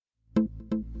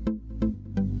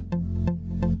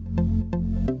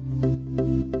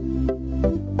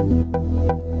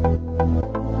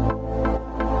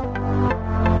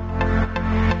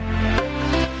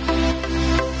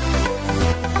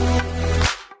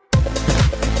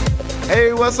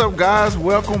Hey, what's up, guys?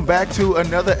 Welcome back to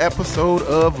another episode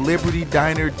of Liberty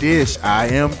Diner Dish. I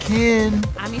am Ken.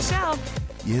 I'm Michelle.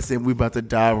 Yes, and we're about to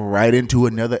dive right into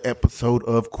another episode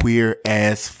of Queer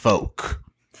as Folk.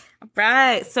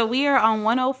 Right. So we are on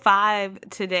 105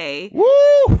 today.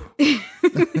 Woo!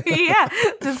 Yeah.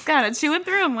 Just kind of chewing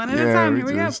through them one at a time. Here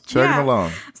we go. Just chugging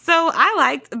along. So I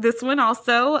liked this one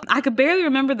also. I could barely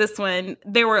remember this one.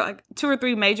 There were like 2 or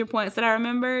 3 major points that I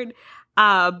remembered.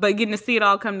 But getting to see it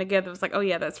all come together was like, oh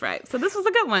yeah, that's right. So this was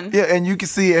a good one. Yeah, and you can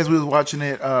see as we was watching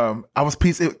it, I was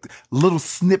piecing little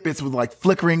snippets was like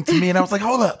flickering to me, and I was like,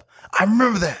 hold up, I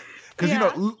remember that. Because, you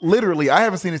know, literally, I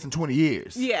haven't seen this in 20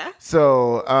 years. Yeah.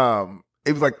 So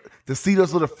it was like to see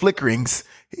those little flickerings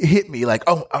hit me like,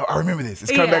 oh, I remember this.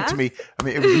 It's coming back to me. I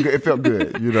mean, it felt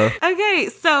good, you know? Okay,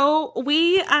 so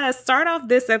we start off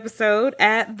this episode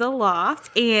at the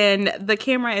loft, and the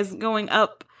camera is going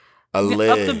up. Up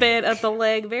the bed, up the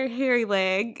leg, very hairy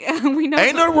leg. We know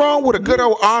ain't nothing wrong with a good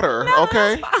old otter,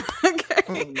 okay?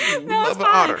 Okay, no, it's fine.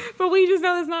 Otter. But we just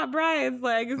know it's not Brian's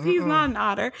leg, because he's not an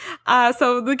otter.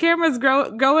 So the camera's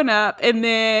going up, and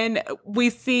then we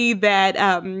see that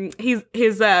his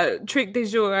trick du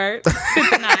jour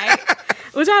spent the night.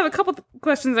 Which I have a couple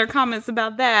questions or comments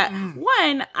about that.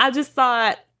 One,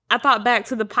 I thought back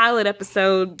to the pilot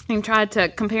episode and tried to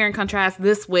compare and contrast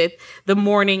this with the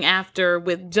morning after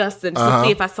with Justin to see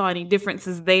if I saw any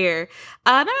differences there.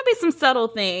 There might be some subtle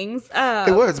things.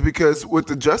 It was because with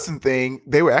the Justin thing,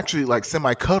 they were actually like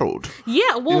semi-cuddled.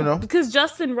 Yeah, well, you know? Because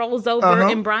Justin rolls over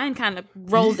and Brian kind of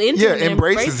rolls into him. Yeah,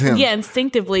 embraces him. Yeah,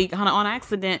 instinctively, kind of on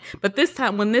accident. But this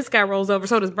time when this guy rolls over,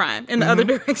 so does Brian in the other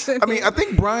direction. I mean, I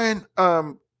think Brian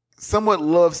somewhat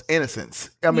loves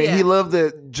innocence. I mean, he loved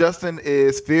that Justin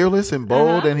is fearless and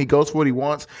bold and he goes for what he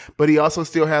wants, but he also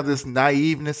still has this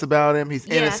naiveness about him. He's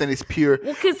innocent, he's pure.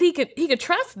 Well, because he could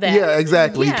trust that. Yeah,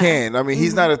 exactly. Yeah. He can. I mean,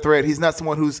 he's not a threat. He's not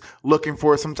someone who's looking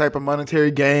for some type of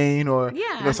monetary gain or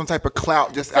some type of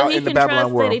clout just out in the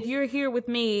Babylon world. That if you're here with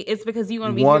me, it's because you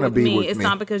want to be here with me. It's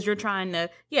not because you're trying to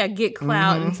get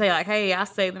clout and say like, hey, I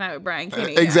stayed the night with Brian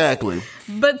Kenny. Exactly.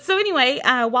 But so anyway,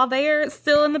 while they're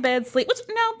still in the bed sleep, which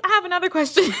I have another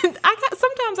question.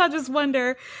 Sometimes I just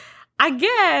wonder, I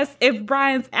guess if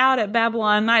Brian's out at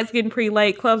Babylon, night's getting pretty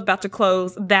late, club's about to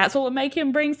close, that's what would make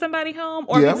him bring somebody home?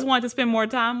 Or if he just wanted to spend more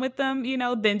time with them,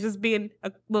 than just being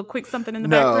a little quick something in the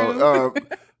back room?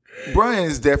 Brian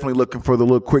is definitely looking for the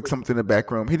little quick something in the back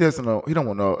room. He don't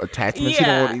want no attachments. He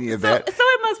don't want any of that. So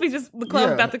it must be just the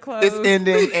club's about to close. It's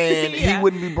ending, and he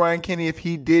wouldn't be Brian Kenny if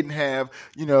he didn't have,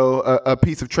 a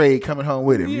piece of trade coming home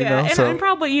with him. Yeah, and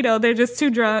probably, they're just too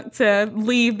drunk to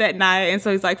leave that night, and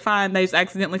so he's like, fine, they just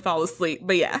accidentally fall asleep.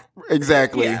 But yeah.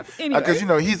 Exactly. Anyway. Because,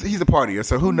 he's a partier,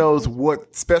 so who knows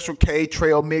what Special K,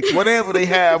 trail mix, whatever they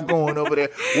have going over there,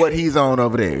 what he's on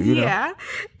over there, Yeah.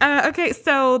 Okay,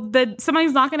 so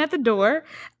somebody's knocking at the door,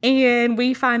 and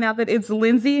we find out that it's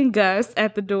Lindsay and Gus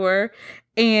at the door.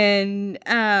 And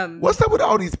what's up with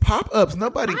all these pop-ups?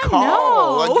 Nobody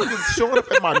called. Like, you just showing up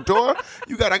at my door.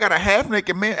 I got a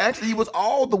half-naked man. Actually, he was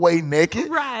all the way naked,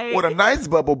 right? With a nice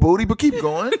bubble booty. But keep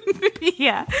going.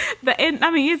 Yeah,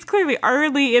 it's clearly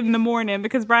early in the morning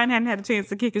because Brian hadn't had a chance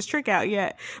to kick his trick out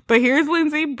yet. But here's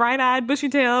Lindsay, bright-eyed,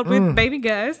 bushy-tailed, with baby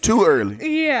Gus. Too early.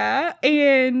 Yeah,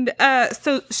 and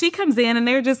so she comes in and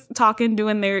they're just talking,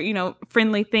 doing their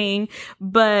friendly thing.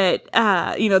 But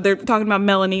they're talking about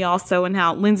Melanie also and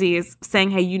how Lindsay is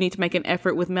saying, hey, you need to make an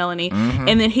effort with Melanie.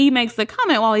 And then he makes the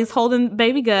comment while he's holding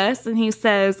baby Gus, and he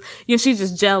says, she's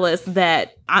just jealous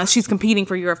that she's competing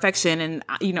for your affection, and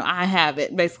I have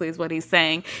it, basically is what he's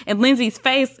saying. And Lindsay's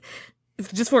face,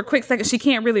 just for a quick second, she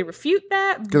can't really refute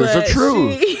that. Because it's the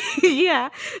truth.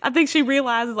 I think she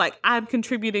realizes, like, I'm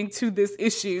contributing to this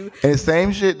issue. And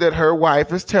same shit that her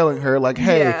wife is telling her, like,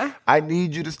 hey, I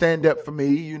need you to stand up for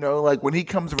me. Like, when he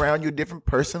comes around, you're a different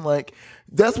person. Like,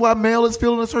 that's why Mel is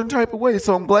feeling a certain type of way.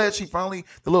 So I'm glad she finally,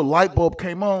 the little light bulb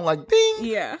came on, like, ding.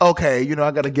 Yeah. Okay,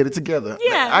 I got to get it together.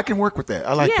 Yeah. I can work with that.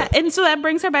 I like that. And so that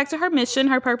brings her back to her mission.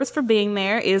 Her purpose for being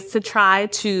there is to try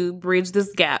to bridge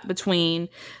this gap between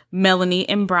Melanie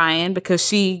and Brian, because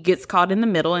she gets caught in the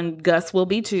middle, and Gus will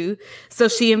be too. So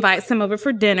she invites him over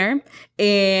for dinner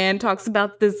and talks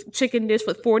about this chicken dish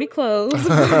with 40 cloves.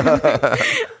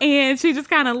 And she just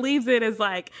kind of leaves it as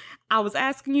like, I was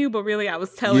asking you, but really I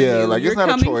was telling you, like, you're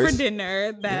coming for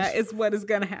dinner. That is what is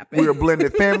going to happen. We're a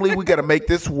blended family. We got to make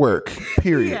this work,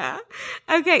 period. Yeah.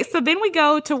 Okay, so then we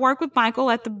go to work with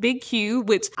Michael at the Big Q,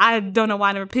 which I don't know why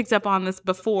I never picked up on this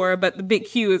before, but the Big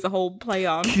Q is a whole play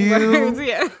on words.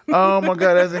 Yeah. Oh my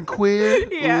God, as in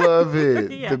queer? Yeah. Love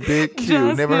it. Yeah. The Big Q.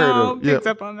 Just never heard of it. Picked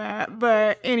up on that.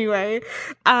 But anyway,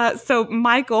 so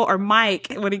Michael, or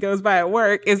Mike, when he goes by at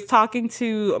work, is talking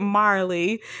to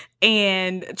Marley,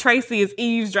 and Tracy is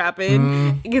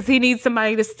eavesdropping because he needs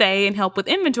somebody to stay and help with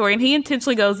inventory. And he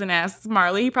intentionally goes and asks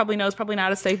Marley. He probably knows probably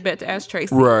not a safe bet to ask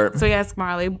Tracy. Right. So he asks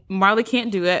Marley. Marley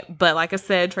can't do it. But like I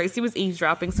said, Tracy was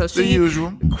eavesdropping. So she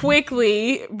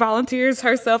quickly volunteers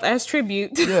herself as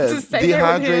tribute to stay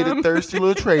dehydrated, there with him. Thirsty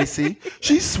little Tracy.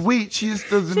 She's sweet. She just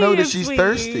doesn't know that she's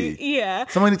thirsty. Yeah.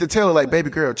 Somebody needs to tell her, like,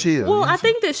 baby girl, chill. Well, I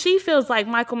think that she feels like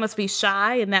Michael must be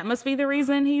shy, and that must be the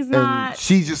reason he's not. And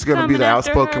she's just going to be the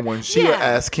outspoken one. She'll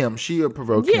ask him. She'll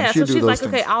provoke him. She'll so she's do like,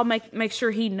 things. okay, I'll make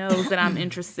sure he knows that I'm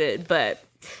interested, but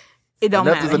it don't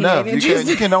matter. Enough is enough.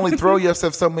 You can only throw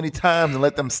yourself so many times and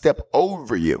let them step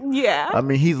over you. Yeah. I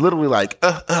mean, he's literally like,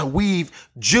 weave,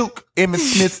 juke, Emmitt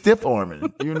Smith stiff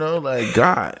arming. You know, like,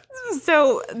 God.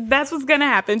 So that's what's going to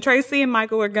happen. Tracy and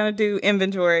Michael are going to do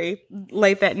inventory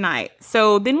late that night.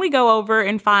 So then we go over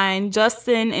and find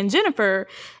Justin and Jennifer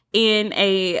in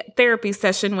a therapy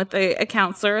session with a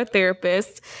counselor, a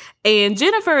therapist. And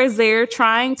Jennifer is there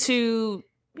trying to,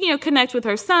 connect with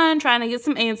her son, trying to get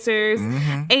some answers.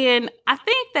 Mm-hmm. And I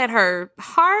think that her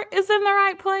heart is in the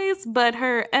right place, but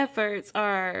her efforts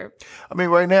are... I mean,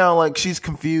 right now, like, she's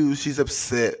confused. She's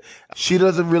upset. She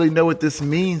doesn't really know what this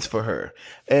means for her.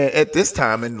 And at this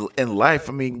time in life,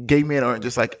 I mean, gay men aren't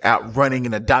just like out running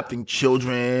and adopting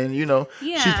children, Yeah.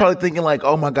 She's probably thinking like,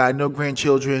 oh my God, no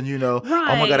grandchildren, Right.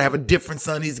 Oh my God, I have a different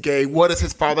son. He's gay. What is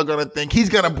his father going to think? He's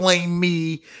going to blame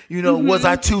me. Was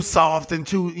I too soft and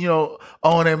too,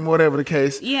 on him, whatever the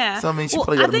case. Yeah. So, I mean, she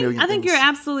probably got a million things. I think you're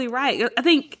absolutely right. I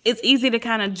think it's easy to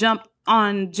kind of jump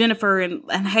on Jennifer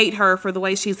and hate her for the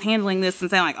way she's handling this and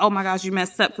saying like, oh my gosh, you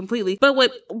messed up completely. But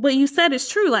what you said is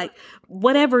true. Like,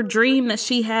 whatever dream that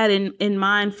she had in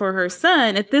mind for her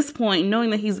son at this point, knowing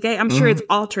that he's gay, I'm sure it's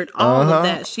altered all of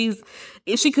that.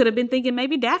 She could have been thinking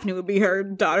maybe Daphne would be her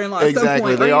daughter-in-law at some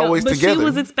point. They always but together. She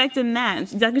was expecting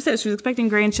that. Like you said, she was expecting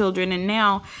grandchildren, and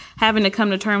now having to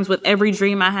come to terms with every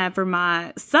dream I had for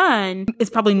my son is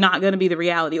probably not going to be the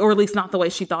reality, or at least not the way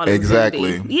she thought it was going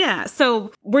to be. Yeah.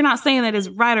 So we're not saying that it's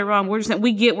right or wrong. We're just saying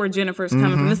we get where Jennifer's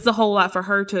coming from. This is a whole lot for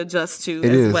her to adjust to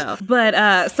as well.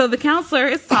 But so the counselor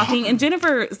is talking, and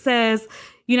Jennifer says,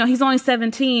 he's only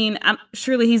 17.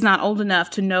 Surely he's not old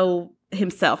enough to know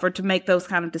himself or to make those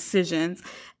kind of decisions.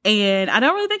 And I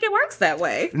don't really think it works that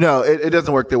way. No, it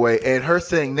doesn't work that way. And her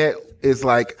saying that is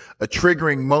like a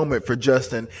triggering moment for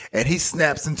Justin. And he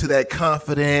snaps into that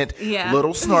confident,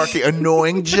 little snarky,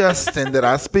 annoying Justin that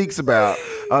I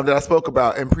spoke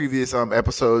about in previous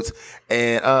episodes.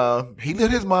 And he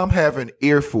let his mom have an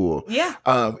earful.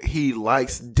 Yeah. He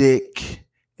likes dick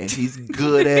and he's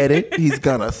good at it. He's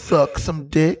gonna suck some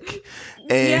dick.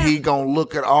 And he gonna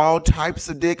look at all types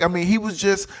of dick. I mean, he was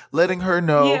just letting her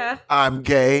know, I'm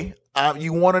gay.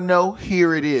 You want to know?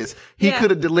 Here it is. He could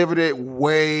have delivered it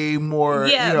way more,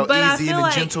 easy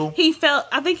and gentle.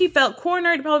 I think he felt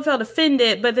cornered. He probably felt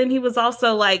offended. But then he was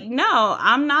also like, no,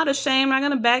 I'm not ashamed. I'm not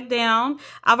going to back down.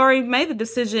 I've already made the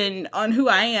decision on who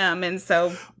I am. And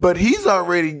so. But he's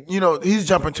already, he's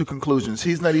jumping to conclusions.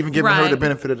 He's not even giving her the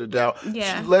benefit of the doubt.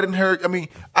 Yeah. Letting her,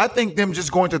 I think them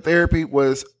just going to therapy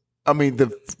was,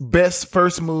 the best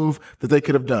first move that they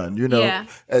could have done,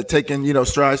 taking,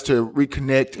 strides to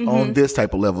reconnect on this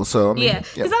type of level. So, because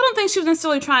I don't think she was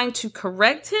necessarily trying to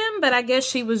correct him, but I guess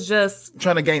she was just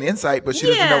trying to gain insight, but she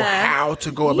doesn't know how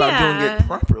to go about doing it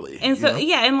properly. And so,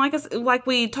 and like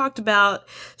we talked about,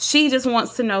 she just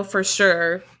wants to know for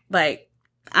sure, like,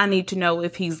 I need to know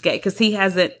if he's gay, because he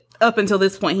hasn't, up until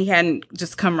this point, he hadn't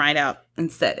just come right out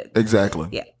and said it. Exactly.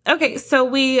 Yeah. Okay, so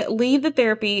we leave the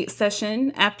therapy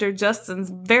session after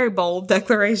Justin's very bold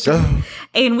declaration,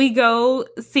 and we go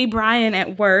see Brian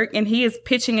at work, and he is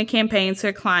pitching a campaign to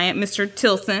a client, Mr.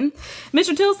 Tilson.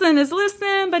 Mr. Tilson is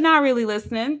listening, but not really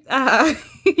listening.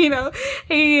 He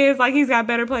is like, he's got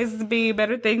better places to be,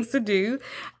 better things to do.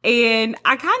 And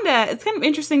it's kind of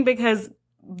interesting because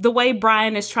the way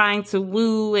Brian is trying to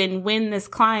woo and win this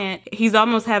client, he's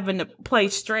almost having to play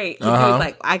straight. He's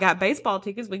like, I got baseball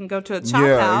tickets. We can go to a chop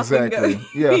house. Exactly.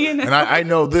 Yeah, you know? And I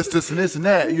know this, and this, and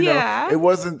that. You know, it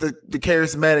wasn't the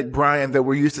charismatic Brian that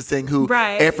we're used to seeing who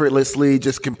effortlessly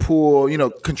just can pull,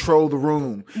 control the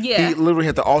room. Yeah. He literally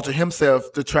had to alter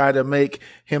himself to try to make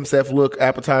himself look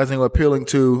appetizing or appealing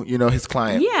to, his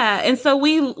client. Yeah. And so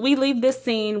we leave this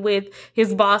scene with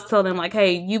his boss telling him, like,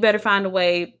 hey, you better find a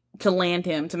way to land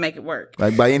him to make it work.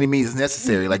 Like, by any means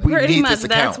necessary. Like, we pretty need much this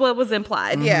account. That's what was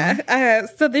implied. Mm-hmm. Yeah.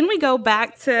 So then we go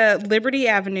back to Liberty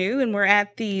Avenue and we're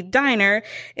at the diner,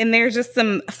 and there's just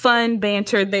some fun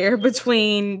banter there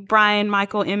between Brian,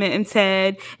 Michael, Emmett, and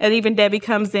Ted. And even Debbie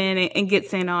comes in and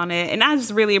gets in on it. And I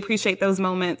just really appreciate those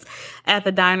moments at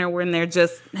the diner when they're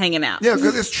just hanging out. Yeah,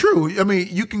 because it's true. I mean,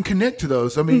 you can connect to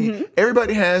those. I mean,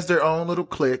 everybody has their own little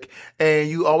clique, and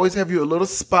you always have your little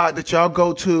spot that y'all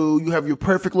go to. You have your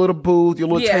perfect little booth, your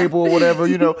little table or whatever,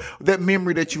 that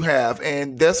memory that you have.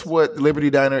 And that's what Liberty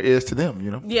Diner is to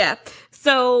them, Yeah.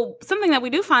 So something that we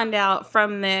do find out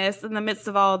from this in the midst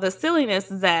of all the silliness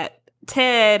is that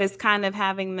Ted is kind of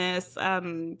having this,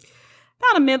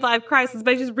 not a midlife crisis,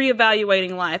 but just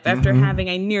reevaluating life after having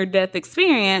a near-death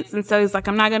experience. And so he's like,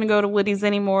 I'm not going to go to Woody's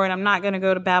anymore, and I'm not going to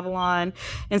go to Babylon.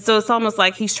 And so it's almost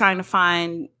like he's trying to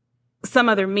find some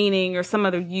other meaning or some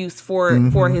other use for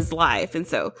his life. And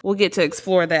so we'll get to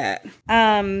explore that.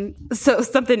 So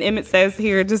something Emmett says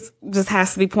here just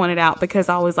has to be pointed out, because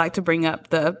I always like to bring up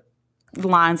the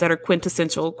lines that are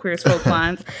quintessential Queer as Folk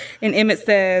lines. And Emmett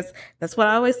says, that's what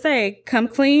I always say, come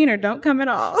clean or don't come at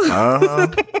all.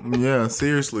 Yeah,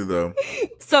 seriously though.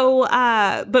 So,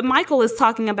 but Michael is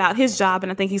talking about his job,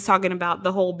 and I think he's talking about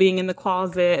the whole being in the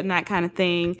closet and that kind of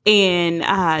thing, and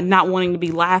not wanting to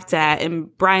be laughed at.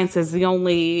 And Brian says the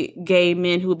only gay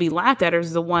men who would be laughed at are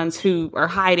the ones who are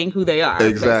hiding who they are.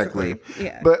 Exactly.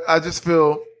 Yeah. But I just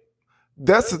feel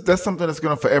that's something that's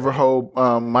going to forever hold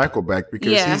Michael back,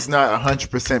 because he's not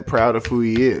 100% proud of who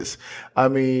he is. I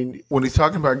mean, when he's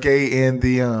talking about gay in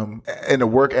the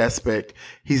work aspect,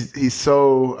 he's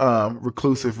so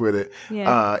reclusive with it,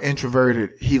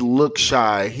 introverted. He looks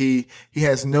shy. He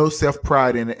has no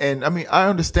self-pride in it. And I mean, I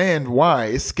understand why.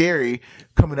 It's scary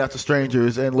coming out to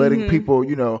strangers and letting people,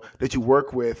 that you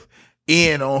work with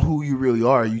in on who you really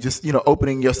are. You just,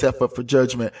 opening yourself up for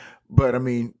judgment. But I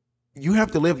mean, you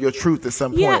have to live your truth at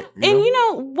some point.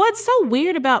 And what's so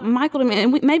weird about Michael to me,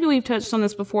 and maybe we've touched on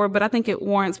this before, but I think it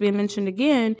warrants being mentioned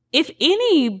again. If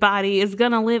anybody is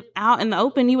going to live out in the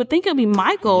open, you would think it would be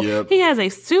Michael. Yep. He has a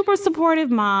super supportive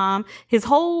mom. His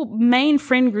whole main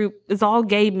friend group is all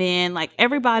gay men. Like,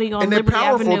 everybody on Liberty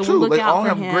Avenue will look out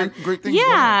for him. Great things.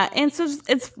 Yeah. And so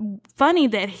it's funny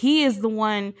that he is the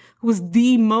one who's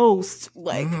the most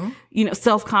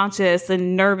self-conscious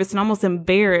and nervous and almost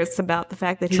embarrassed about the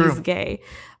fact that he's gay.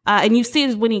 And you see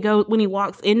it when he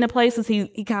walks into places,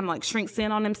 he kind of like shrinks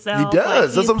in on himself. He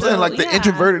does. That's what I'm saying. Like, the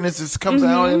introvertedness just comes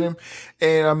out in him.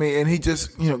 And I mean, and he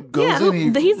just, goes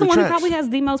in. He's the one who probably has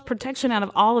the most protection out of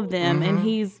all of them. And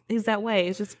he's that way.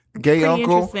 It's just gay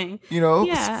uncle, interesting.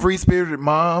 Free-spirited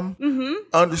mom,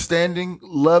 understanding,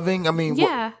 loving. I mean,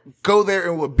 go there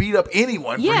and would beat up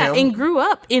anyone for him. And grew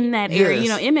up in that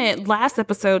area. Emmett last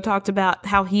episode talked about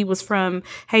how he was from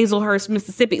Hazelhurst,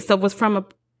 Mississippi. So was from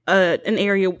an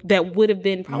area that would have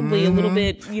been probably a little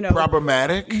bit,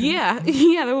 problematic. Yeah, there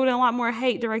would have been a lot more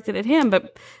hate directed at him.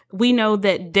 But we know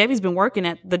that Debbie's been working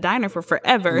at the diner for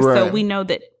forever. Right. So we know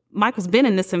that Michael's been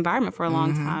in this environment for a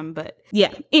long time. But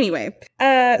yeah, anyway.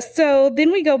 So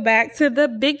then we go back to the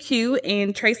Big Q,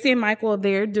 and Tracy and Michael are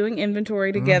there doing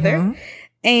inventory together.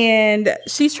 And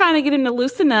she's trying to get him to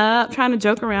loosen up, trying to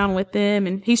joke around with him,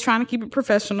 and he's trying to keep it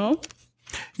professional.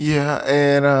 Yeah,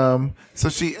 and so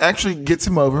she actually gets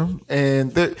him over,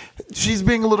 and she's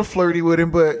being a little flirty with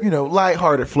him, but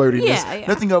lighthearted flirtiness,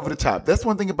 nothing over the top. That's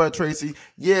one thing about Tracy.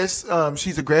 Yes,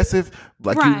 she's aggressive,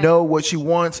 like what she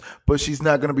wants, but she's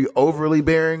not going to be overly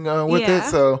bearing with it.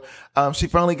 So she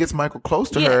finally gets Michael close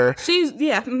to her. She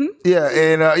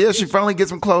finally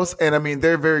gets him close, and I mean,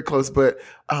 they're very close. But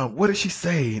what does she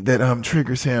say that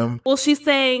triggers him? Well, she's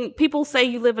saying people say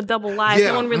you live a double life.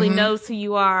 No one really knows who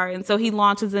you are, and so he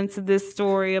launches into this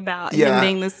story about him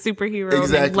being this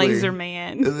superhero named Laser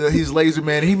Man. He's Laser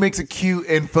Man. He makes it cute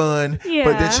and fun,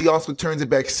 but then she also turns it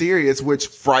back serious, which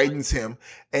frightens him.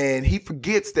 And he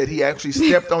forgets that he actually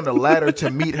stepped on the ladder to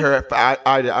meet her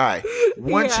eye to eye.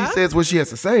 Once she says what she has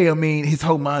to say, I mean, his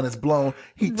whole mind is blown.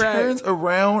 He turns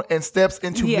around and steps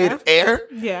into midair.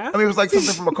 Yeah. I mean, it was like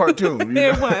something from a cartoon.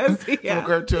 It was. From a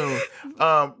cartoon.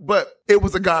 But it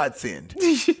was a godsend.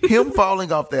 Him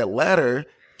falling off that ladder,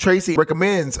 Tracy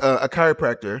recommends a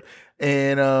chiropractor.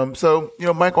 And so,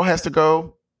 Michael has to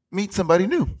go meet somebody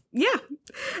new. Yeah.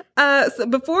 So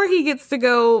before he gets to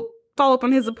go follow up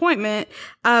on his appointment,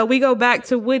 we go back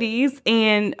to Woody's,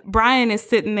 and Brian is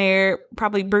sitting there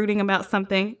probably brooding about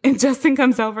something, and Justin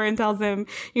comes over and tells him,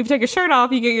 if you take your shirt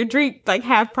off, you get your drink like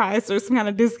half price or some kind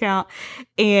of discount.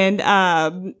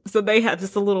 And so they have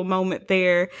just a little moment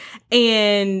there,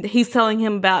 and he's telling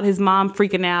him about his mom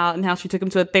freaking out and how she took him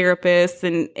to a therapist,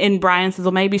 and Brian says,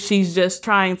 well, maybe she's just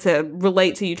trying to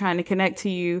relate to you, trying to connect to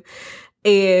you.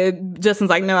 And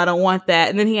Justin's like, no, I don't want that.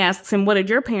 And then he asks him, what did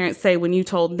your parents say when you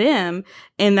told them?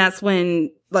 And that's when,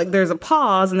 like, there's a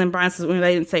pause. And then Brian says, well,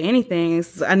 they didn't say anything. He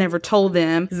says, I never told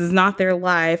them. This is not their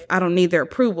life. I don't need their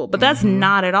approval. But that's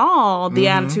not at all the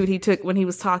attitude he took when he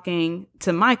was talking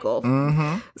to Michael.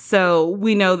 So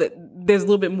we know that there's a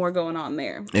little bit more going on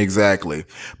there. Exactly.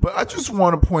 But I just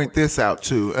want to point this out,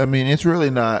 too. I mean, it's really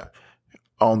not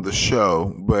on the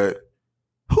show, but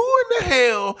who in the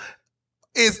hell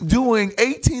is doing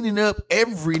 18 and up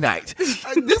every night?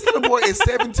 This little boy is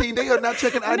 17. They are not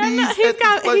checking IDs.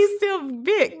 No, he's still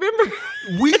big. Remember?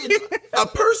 A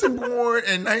person born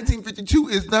in 1952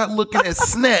 is not looking as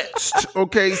snatched.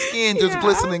 Okay, skin just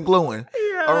glistening, glowing.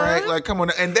 Yeah. All right, like come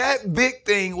on. And that big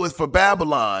thing was for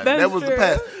Babylon. That was the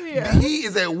past. Yeah. He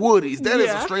is at Woody's. That is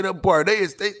a straight up bar.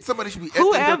 Somebody should be at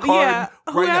their card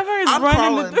right now. I'm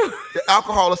calling the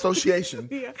Alcohol Association.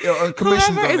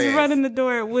 Whoever is running the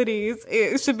door at Woody's,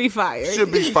 it should be fired.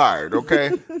 Should be fired.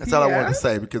 Okay, that's all I want to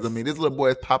say, because I mean this little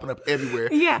boy is popping up everywhere.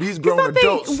 Yeah, these grown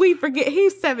adults. We forget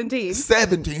he's 17.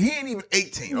 17. He ain't even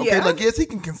 18. Okay, like yes, he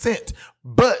can consent,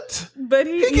 but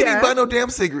he can't even buy no damn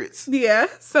cigarettes. Yeah,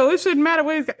 so it shouldn't matter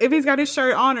if he's got his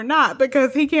shirt on or not,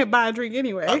 because he can't buy a drink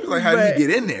anyway. I was like, how did he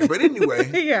get in there? But anyway.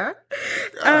 Yeah.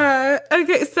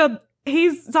 Okay, so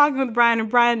he's talking with Brian, and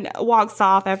Brian walks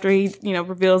off after he,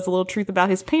 reveals a little truth about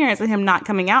his parents and him not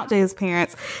coming out to his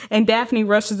parents. And Daphne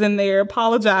rushes in there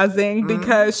apologizing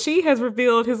because she has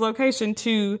revealed his location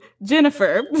to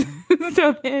Jennifer.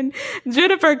 So then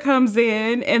Jennifer comes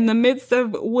in the midst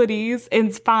of Woody's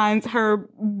and finds her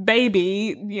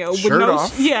baby, shirt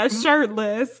off.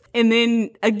 Shirtless. And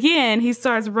then again, he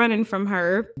starts running from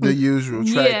her. The usual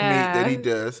track meet that he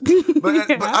does.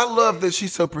 But I love that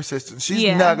she's so persistent.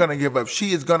 She's not going to give up.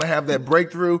 She is going to have that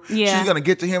breakthrough. Yeah. She's going to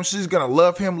get to him. She's going to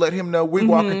love him, let him know we're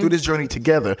walking through this journey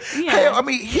together. Yeah. Hell, I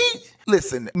mean,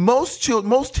 listen, most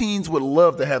teens would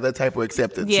love to have that type of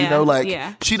acceptance.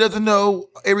 She doesn't know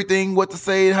everything, what to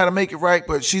say, how to make it right,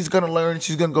 but she's going to learn.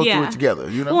 She's going to go through it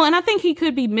together. Well, and I think he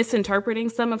could be misinterpreting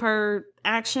some of her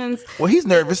actions. Well, he's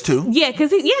nervous too. Yeah,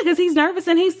 because he's nervous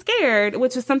and he's scared,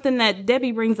 which is something that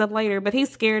Debbie brings up later. But he's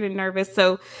scared and nervous,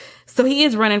 so he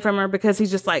is running from her because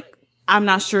he's just like, I'm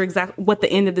not sure exactly what the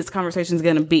end of this conversation is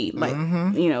going to be. Like,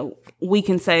 we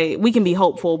can be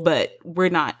hopeful, but we're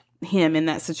not him in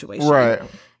that situation. Right.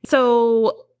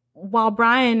 So while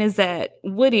Brian is at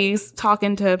Woody's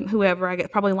talking to whoever, I guess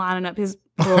probably lining up his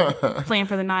plan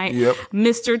for the night,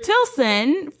 Mr.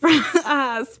 Tilson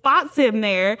spots him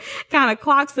there, kind of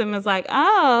clocks him, is like,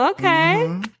 oh,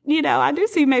 okay. I do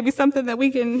see maybe something that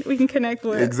we can connect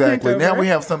with. Exactly. Now we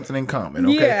have something in common.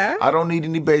 Okay. Yeah. I don't need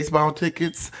any baseball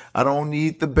tickets. I don't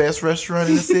need the best restaurant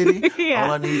in the city.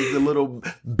 All I need is a little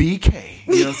BK.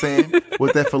 You know what I'm saying?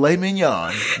 With that filet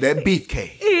mignon, that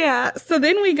beefcake. Yeah. So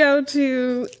then we go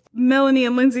to Melanie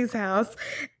and Lindsay's house,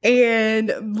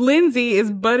 and Lindsay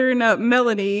is buttering up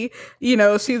Melanie.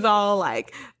 She's all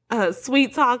like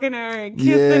sweet talking her and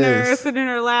kissing her, sitting in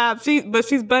her lap. But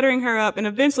she's buttering her up, and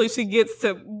eventually she gets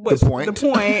to the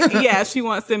point. Yeah, she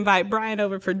wants to invite Brian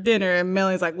over for dinner, and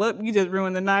Melanie's like, "Look, you just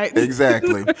ruined the night."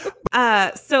 Exactly.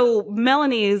 So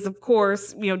Melanie is, of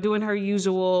course, doing her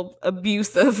usual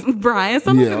abuse of Brian.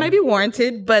 Some of it may be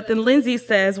warranted, but then Lindsay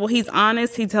says, "Well, he's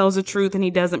honest, he tells the truth, and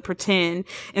he doesn't pretend."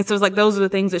 And so it's like those are the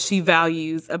things that she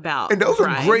values about. And those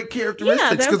Brian. are great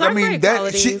characteristics, because I mean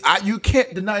you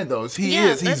can't deny those.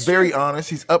 He's very honest.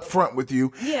 He's upfront with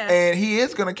you, and he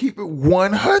is going to keep it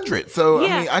 100. So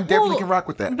I mean, I definitely can rock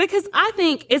with that. Because I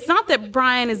think it's not that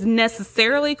Brian is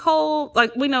necessarily cold.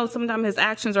 Like, we know sometimes his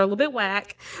actions are a little bit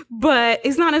whack, but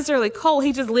it's not necessarily cold.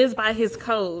 He just lives by his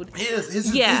code. His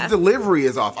delivery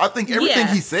is off. I think everything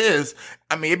he says,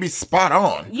 I mean, it'd be spot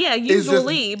on. Yeah,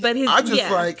 usually, but I just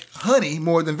like honey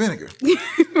more than vinegar.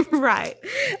 Right.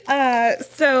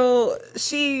 So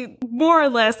she more or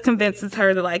less convinces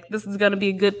her that, like, this is going to be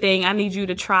a good thing. I need you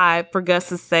to try for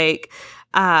Gus's sake.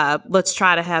 Let's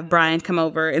try to have Brian come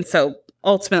over. And so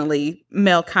ultimately,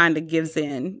 Mel kind of gives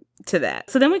in to that.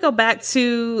 So then we go back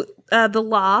to the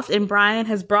loft, and Brian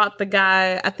has brought the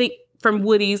guy, I think, from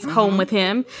Woody's home with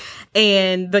him.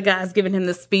 And the guy's giving him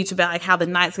this speech about like how the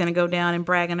night's going to go down and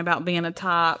bragging about being a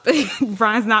top.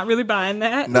 Brian's not really buying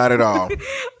that. Not at all.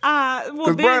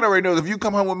 Because Brian already knows if you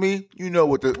come home with me, you know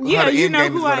what how the end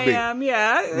game is going to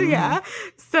be. Yeah.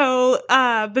 So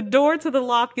the door to the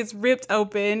loft gets ripped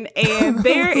open, and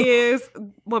there is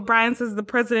what Brian says the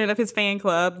president of his fan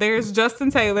club. There's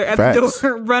Justin Taylor at the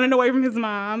door running away from his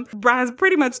mom. Brian's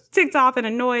pretty much ticked off and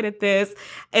annoyed at this.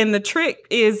 And the trick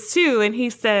is too, and he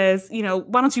says,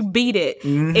 why don't you beat it?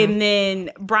 And then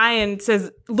Brian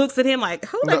looks at him like,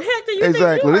 who the heck do you think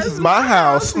you are? This is my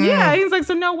house. Yeah, he's like,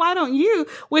 so no, why don't you?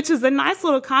 Which is a nice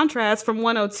little contrast from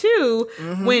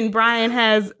 102 when Brian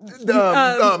has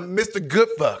Mr.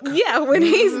 Goodfuck. Yeah, when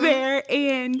he's there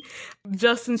and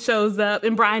Justin shows up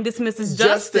and Brian dismisses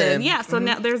Justin. Yeah, so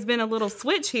now there's been a little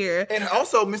switch here. And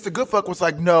also, Mr. Goodfuck was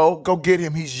like, no, go get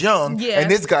him. He's young. Yeah.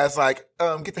 And this guy's like,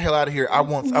 get the hell out of here. I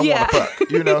want to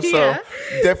fuck. So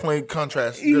definitely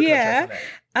contrast. Contrast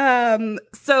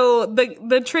so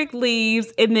the trick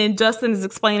leaves, and then Justin is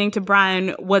explaining to Brian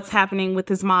what's happening with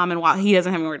his mom and why he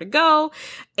doesn't have anywhere to go.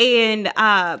 And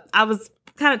I was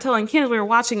kind of telling Ken as we were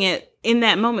watching it, in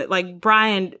that moment, like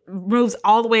Brian moves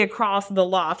all the way across the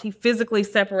loft. He physically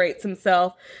separates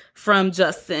himself from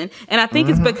Justin. And I think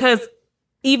it's because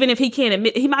even if he can't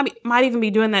admit, he might even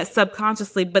be doing that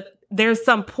subconsciously, but there's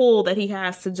some pull that he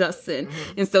has to Justin.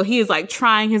 And so he is like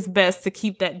trying his best to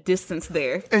keep that distance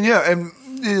there. And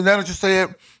and now that you say it,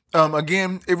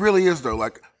 again, it really is though.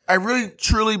 Like, I really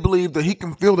truly believe that he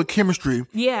can feel the chemistry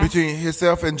between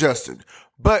himself and Justin.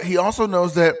 But he also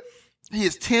knows that he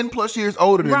is 10 plus years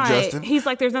older than Justin. He's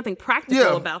like, there's nothing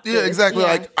practical about this. Yeah, exactly.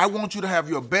 Yeah. Like, I want you to have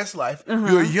your best life.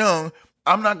 You're young.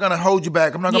 I'm not going to hold you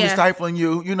back. I'm not going to be stifling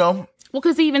you, Well,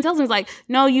 because he even tells him, he's like,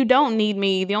 no, you don't need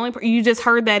me. The only you just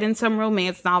heard that in some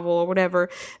romance novel or whatever.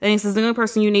 And he says, the only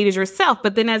person you need is yourself.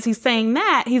 But then as he's saying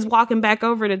that, he's walking back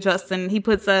over to Justin. He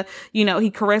puts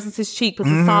he caresses his cheek, puts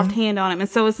a soft hand on him. And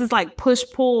so it's this like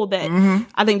push-pull that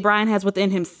I think Brian has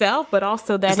within himself, but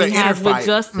also that he has with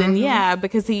Justin. Yeah,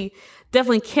 because he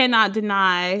definitely cannot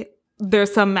deny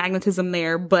there's some magnetism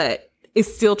there, but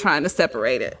is still trying to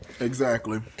separate it.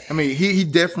 Exactly. I mean, he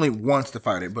definitely wants to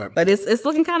fight it, but it's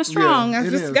looking kind of strong. I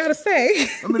just gotta say.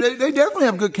 I mean, they definitely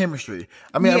have good chemistry.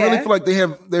 I mean, I really feel like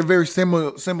they're very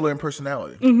similar in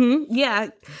personality. Yeah,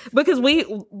 because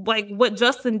what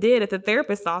Justin did at the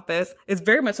therapist's office is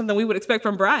very much something we would expect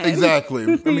from Brian. Exactly.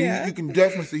 I mean, you can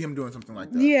definitely see him doing something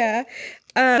like that. Yeah.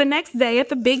 The next day at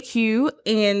the Big Q,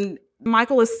 and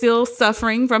Michael is still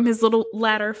suffering from his little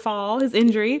ladder fall, his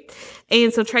injury.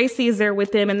 And so Tracy is there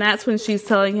with him. And that's when she's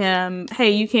telling him, hey,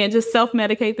 you can't just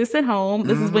self-medicate this at home.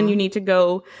 This is when you need to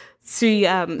go see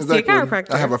a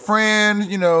chiropractor. I have a friend,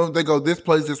 they go this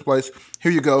place.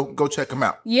 Here you go. Go check them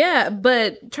out. Yeah,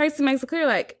 but Tracy makes it clear,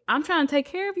 like, I'm trying to take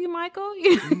care of you, Michael.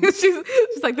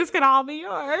 She's like, this could all be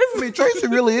yours. I mean, Tracy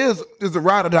really is a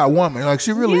ride or die woman. Like,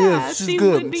 she really is. She's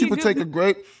good. She would take a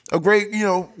great,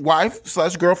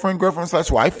 wife / girlfriend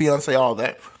 / wife, fiance, all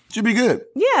that. She'd be good.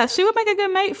 Yeah, she would make a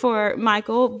good mate for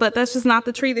Michael, but that's just not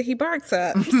the tree that he barks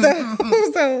up.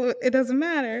 So it doesn't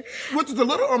matter. Which is a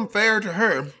little unfair to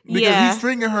her because he's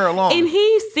stringing her along. And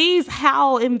he sees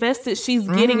how invested she's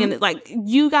getting in it. Like,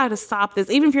 you got to stop this.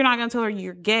 Even if you're not going to tell her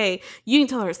you're gay, you can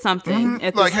tell her something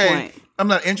at this point. Hey, I'm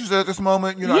not interested at this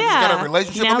moment. I just got a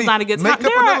relationship. Now's not a good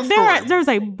time. There's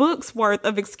a book's worth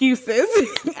of excuses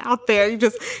out there.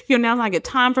 Now's not a good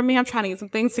time for me. I'm trying to get some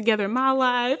things together in my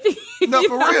life. No,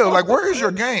 for real. Like, where is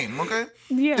your game? Okay.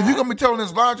 Yeah. If you're gonna be telling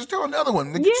this lie, just tell another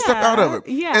one. Get step out of it.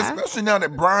 Yeah. Especially now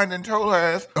that Brian done told her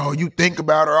ass, you think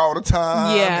about her all the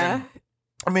time. Yeah.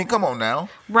 I mean, come on now.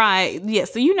 Right. Yeah.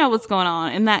 So you know what's going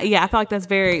on. And that, I feel like that's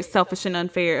very selfish and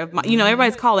unfair of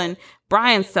everybody's calling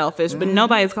Brian's selfish, but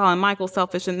nobody's calling Michael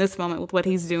selfish in this moment with what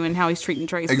he's doing, how he's treating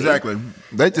Tracy. Exactly.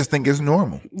 They just think it's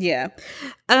normal. Yeah.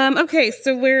 Okay,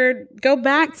 so we're go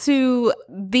back to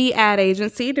the ad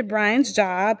agency, to Brian's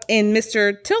job, and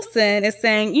Mr. Tilson is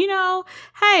saying,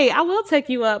 hey, I will take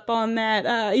you up on that,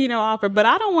 offer, but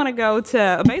I don't want to go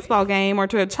to a baseball game or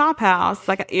to a chop house.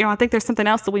 Like, I think there's something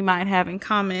else that we might have in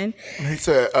common. He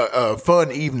said a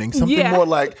fun evening, something more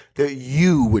like that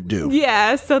you would do.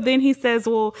 Yeah. So then he says,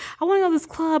 well, I want to go to this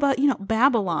club,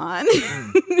 Babylon.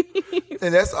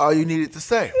 And that's all you needed to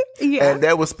say. Yeah. And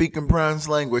that was speaking Brian's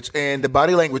language. And the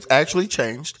body language actually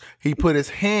changed. He put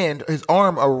his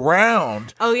arm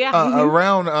around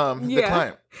the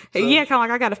client. So, yeah, kind of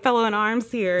like I got a fellow in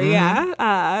arms here.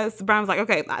 Yeah. So Brian was like,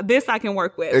 okay, this I can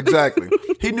work with. Exactly.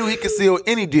 He knew he could seal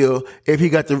any deal if he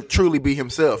got to truly be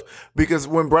himself. Because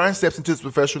when Brian steps into his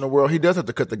professional world, he does have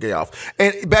to cut the gay off.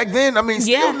 And back then, I mean,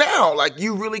 still now, like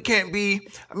you really can't be,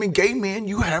 I mean, gay men,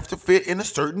 you have to fit in a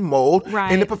certain mold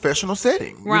in a professional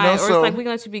setting. Right. You know? Or it's like, we're going to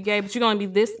let you be gay, but you're going to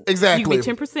be this. Exactly. You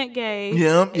can be 10% gay.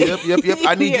 Yep.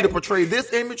 I need you to portray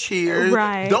this image here.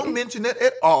 Right. Don't mention it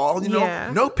at all. You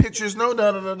know, no pictures, no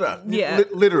da. Yeah.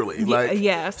 Literally. Like,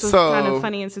 So it's kind of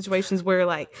funny in situations where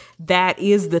like that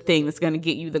is the thing that's going to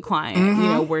get you the client. You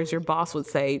know, whereas your boss would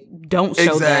say, don't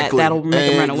show that. That'll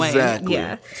make them run away.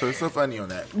 Yeah. So it's so funny on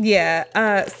that.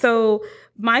 Yeah. So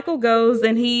Michael goes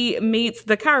and he meets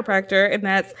the chiropractor, and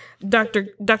that's Dr.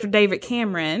 David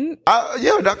Cameron.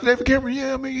 Dr. David Cameron.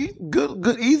 Yeah, I mean,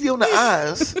 good, easy on the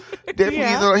eyes.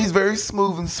 Definitely, he's very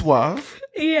smooth and suave.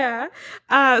 Yeah.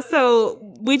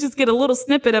 So we just get a little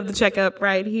snippet of the checkup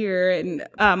right here, and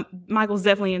Michael's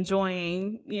definitely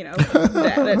enjoying,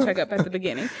 that checkup at the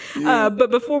beginning.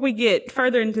 But before we get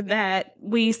further into that,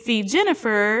 we see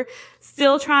Jennifer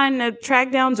still trying to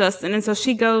track down Justin, and so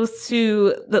she goes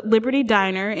to the Liberty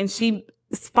Diner, and she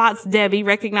spots Debbie,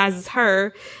 recognizes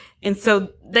her. And so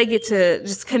they get to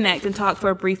just connect and talk for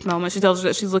a brief moment. She tells her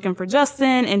that she's looking for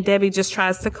Justin, and Debbie just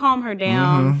tries to calm her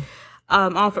down.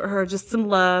 Offer her just some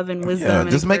love and wisdom.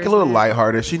 Just make it a little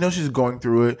lighthearted. She knows she's going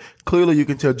through it. Clearly, you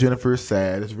can tell Jennifer is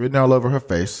sad. It's written all over her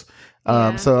face.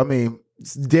 So, I mean,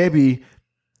 Debbie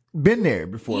been there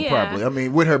before, probably. I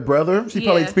mean, with her brother, she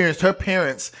probably experienced her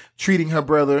parents treating her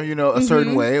brother, a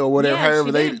certain way or whatever,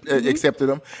 however they accepted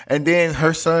him. And then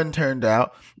her son turned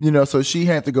out, so she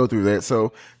had to go through that.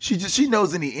 So she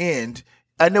knows in the end.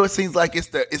 I know it seems like it's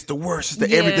the worst, it's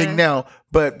the everything now,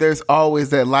 but there's always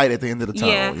that light at the end of the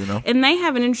tunnel, And they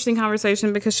have an interesting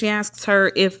conversation because she asks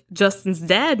her if Justin's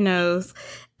dad knows,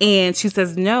 and she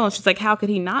says no. She's like, how could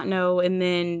he not know? And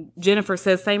then Jennifer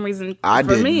says, same reason for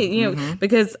me,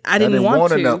 because I didn't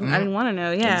want to know. I didn't want to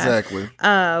know. Yeah, exactly.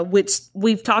 Which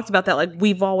we've talked about that. Like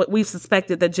we've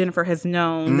suspected that Jennifer has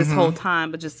known this whole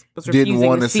time, but just was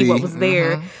refusing to see what was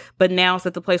there. But now it's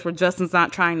at the place where Justin's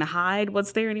not trying to hide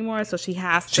what's there anymore, so she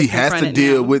has to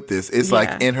deal with this. It's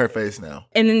like in her face now.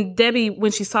 And then Debbie,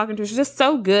 when she's talking to her, she's just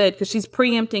so good because she's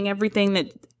preempting every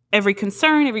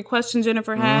concern, every question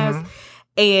Jennifer has.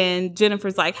 And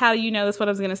Jennifer's like, how do you know that's what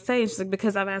I was going to say? And she's like,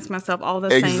 because I've asked myself all the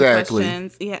same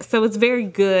questions. Yeah. So it's very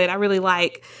good. I really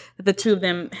like that the two of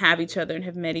them have each other and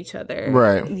have met each other.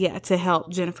 Right. Yeah. To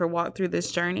help Jennifer walk through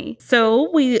this journey. So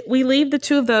we leave the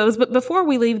two of those. But before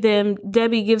we leave them,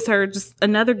 Debbie gives her just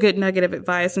another good nugget of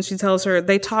advice. And she tells her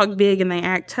they talk big and they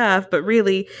act tough, but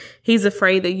really he's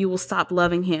afraid that you will stop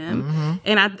loving him.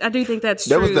 And I do think that's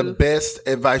true. That was the best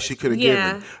advice she could have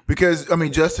given. Because, I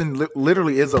mean, Justin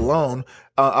literally is alone.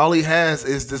 All he has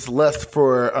is this lust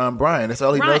for Brian. That's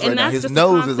all he knows right now. His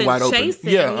nose is wide open.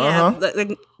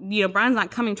 Brian's not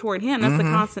coming toward him. That's the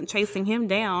constant chasing him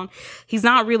down. He's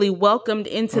not really welcomed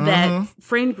into that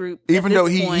friend group. Even though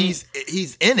he's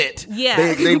in it.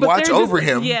 Yeah. They watch over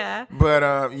him. Yeah. But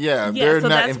they're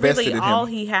not invested in him. That's really all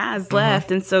he has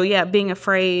left. And so being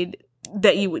afraid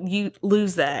that you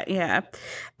lose that. Yeah.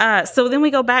 So then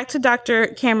we go back to Dr.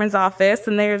 Cameron's office,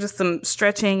 and there's just some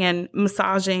stretching and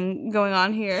massaging going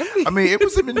on here. I mean, it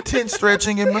was some intense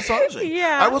stretching and massaging.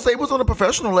 Yeah. I would say it was on a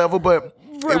professional level, but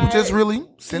it was just really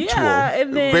sensual. Yeah,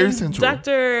 and then very sensual.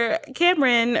 Dr.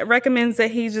 Cameron recommends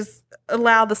that he just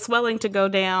allow the swelling to go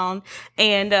down,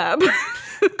 and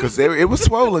because it was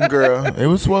swollen, girl. It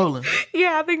was swollen.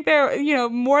 Yeah, I think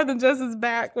more than just his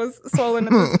back was swollen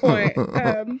at this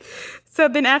point. So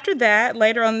then after that,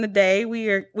 later on in the day,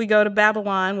 we go to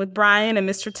Babylon with Brian and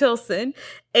Mr. Tilson,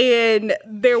 and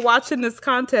they're watching this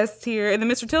contest here, and then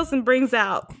Mr. Tilson brings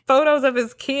out photos of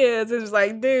his kids, and it's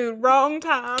like, dude, wrong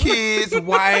time. Kids,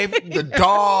 wife, the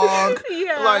dog.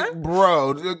 Yeah. Like,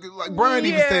 bro, like Brian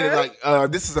even said it,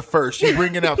 like, this is a first. You're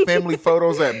bringing out family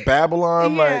photos at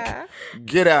Babylon, like,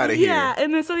 get out of here. Yeah,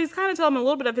 and then so he's kind of telling him a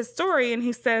little bit of his story, and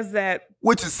he says that,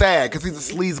 which is sad because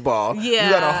he's a sleazeball. Yeah,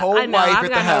 you got a whole wife at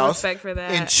the house for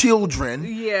that. And children.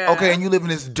 Yeah, okay, and you live in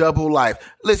this double life.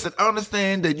 Listen, I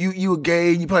understand that you were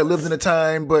gay, you probably lived in a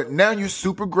time, but now you're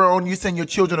super grown. You saying your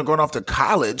children are going off to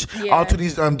college, all to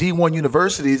these D1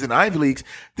 universities and Ivy Leagues.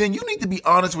 Then you need to be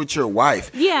honest with your wife.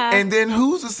 Yeah, and then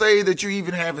who's to say that you're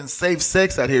even having safe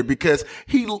sex out here? Because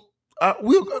we'll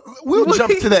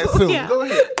jump to that soon. Yeah. Go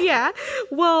ahead. Yeah.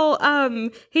 Well,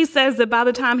 he says that by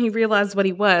the time he realized what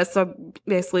he was, so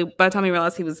basically by the time he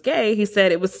realized he was gay, he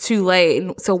said it was too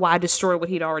late. So why destroy what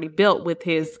he'd already built with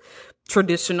his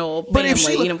traditional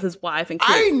family, with his wife and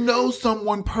kids. I know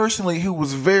someone personally who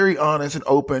was very honest and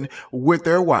open with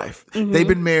their wife. Mm-hmm. They've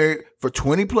been married for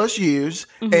 20 plus years,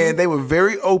 mm-hmm. and they were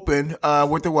very open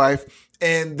with their wife.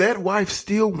 And that wife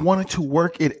still wanted to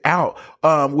work it out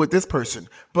with this person.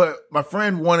 But my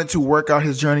friend wanted to work out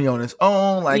his journey on his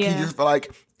own. Like, he just felt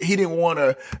like he didn't want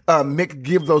to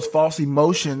give those false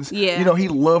emotions. Yeah. He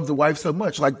loved the wife so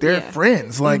much. Like, they're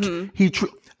friends. Like, mm-hmm.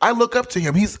 I look up to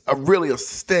him. He's really a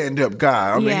stand-up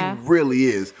guy. I mean, he really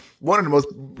is. One of the most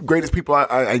greatest people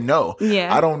I know.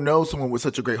 Yeah. I don't know someone with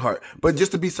such a great heart. But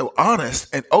just to be so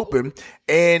honest and open,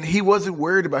 and he wasn't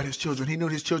worried about his children. He knew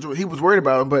his children, he was worried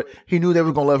about them, but he knew they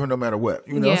were going to love her no matter what,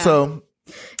 So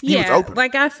he was open.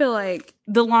 Like, I feel like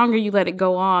the longer you let it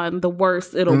go on, the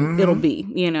worse it'll be,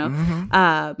 Mm-hmm.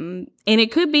 And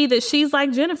it could be that she's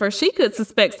like Jennifer. She could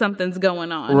suspect something's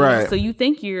going on. Right. So you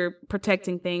think you're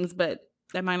protecting things, but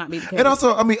that might not be the case. And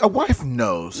also, I mean, a wife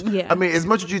knows. Yeah. I mean, as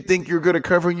much as you think you're good at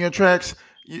covering your tracks,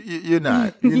 you're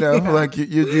not. Like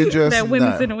you're just that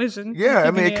women's intuition. Yeah,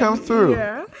 I mean, it comes through.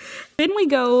 Yeah. Then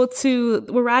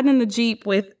we're riding in the Jeep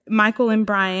with Michael and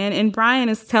Brian, and Brian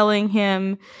is telling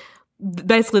him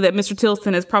basically that Mr.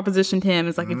 Tilson has propositioned him.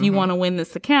 It's like, if you want to win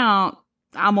this account,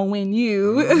 I'm gonna win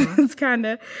you. Mm-hmm. It's kind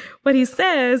of what he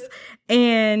says.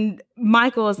 And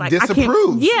Michael is like,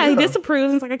 disapproves. He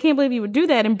disapproves. It's like, I can't believe you would do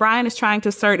that. And Brian is trying to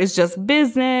assert it's just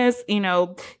business. You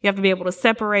have to be able to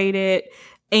separate it.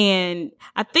 And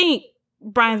I think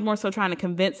Brian's more so trying to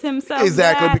convince himself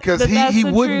because he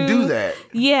wouldn't do that.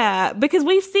 Yeah, because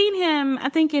we've seen him, I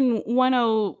think in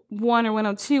 101 or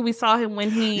 102, we saw him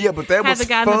when he but that was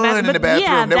fun in the bathroom.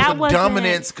 Yeah, that was a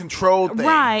dominance control thing.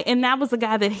 Right, and that was the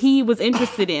guy that he was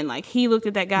interested in. Like, he looked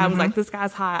at that guy and was like, this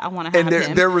guy's hot, I want to have him.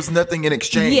 And there was nothing in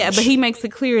exchange. Yeah, but he makes it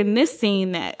clear in this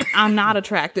scene that I'm not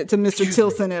attracted to Mr.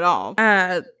 Tilson at all.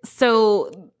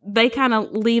 So they kind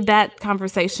of leave that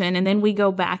conversation, and then we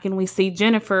go back and we see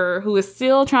Jennifer, who is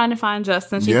still trying to find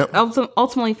Justin. She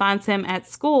ultimately finds him at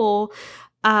school.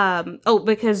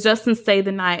 Because Justin stayed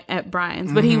the night at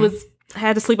Brian's, but he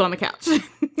had to sleep on the couch.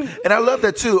 And I love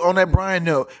that too. On that Brian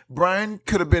note, Brian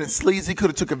could have been sleazy, could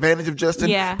have took advantage of Justin.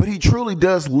 Yeah. But he truly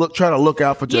does try to look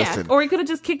out for Justin. Or he could have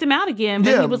just kicked him out again.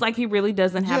 But he was like, he really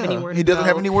doesn't have anywhere to go. He doesn't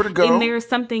have anywhere to go. And there's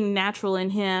something natural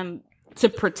in him to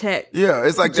protect. Yeah,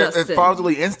 it's like that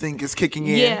fatherly instinct is kicking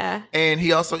in. Yeah. And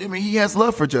he also, he has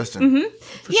love for Justin. Mm-hmm.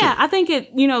 For sure. I think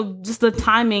it, just the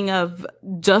timing of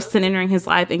Justin entering his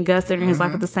life and Gus entering his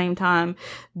life at the same time,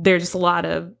 there's just a lot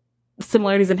of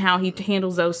similarities in how he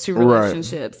handles those two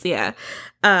relationships. Right.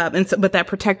 Yeah. But that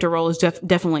protector role is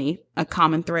definitely a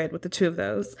common thread with the two of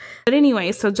those. But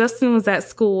anyway, so Justin was at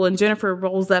school and Jennifer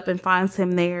rolls up and finds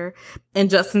him there,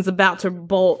 and Justin's about to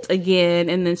bolt again.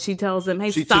 And then she tells him, hey,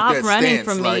 stop running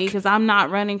from me, because I'm not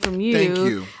running from you. Thank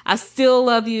you. I still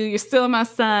love you. You're still my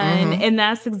son. Mm-hmm. And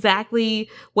that's exactly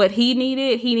what he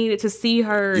needed. He needed to see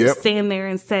her stand there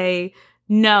and say,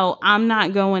 no, I'm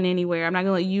not going anywhere. I'm not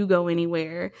going to let you go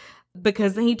anywhere.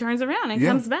 Because then he turns around and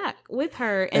comes back with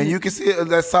her. And you can see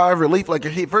that sigh of relief. Like,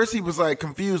 first he was like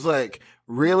confused, like,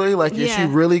 really? Like, is she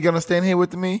really going to stand here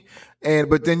with me?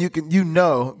 But then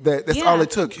that that's all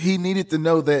it took. He needed to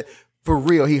know that for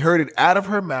real. He heard it out of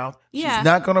her mouth. Yeah. She's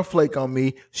not going to flake on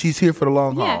me. She's here for the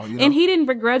long haul. And he didn't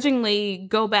begrudgingly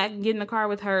go back and get in the car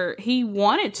with her. He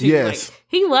wanted to. Yes. Like,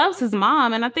 he loves his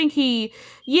mom. And I think because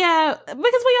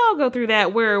we all go through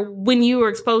that, where when you are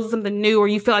exposed to something new or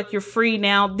you feel like you're free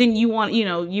now, then you want,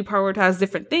 you prioritize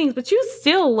different things, but you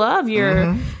still love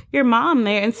your mom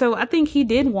there. And so I think he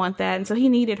did want that. And so he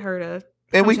needed her to.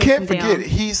 And we can't forget,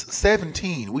 he's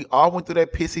 17. We all went through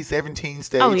that pissy 17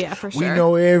 stage. Oh, yeah, for sure. We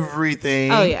know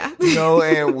everything. Oh, yeah.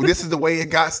 And this is the way it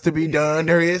got to be done.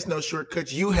 There is no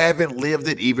shortcuts. You haven't lived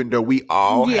it, even though we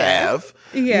all have.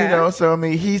 Yeah. So,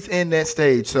 he's in that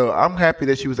stage. So, I'm happy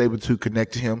that she was able to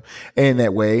connect to him in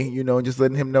that way, and just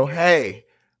letting him know, hey,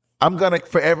 I'm going to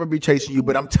forever be chasing you,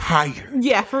 but I'm tired.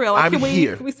 Yeah, for real. I'm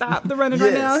here. Can we stop the running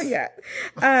right now?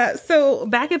 Yeah. So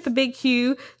back at the Big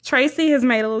Q, Tracy has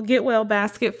made a little get well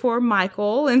basket for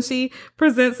Michael, and she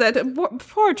presents that to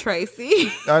poor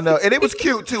Tracy. I know. And it was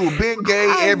cute, too. Being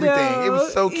gay, everything. It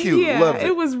was so cute. Yeah, loved it.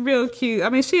 It was real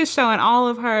cute. She is showing all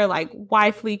of her, like,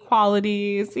 wifely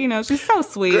qualities. She's so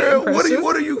sweet. Girl, what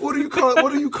do you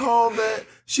call that?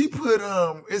 She put,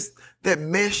 that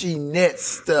meshy net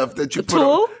stuff that you put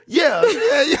on. Yeah.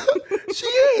 She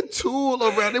had tulle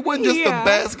around. It wasn't just the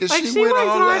basket. Like she went all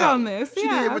hard out on this. She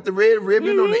did with the red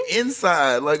ribbon on the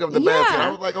inside, like of the basket. I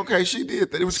was like, okay, she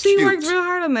did that. It was cute. She worked real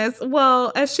hard on this.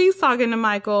 Well, as she's talking to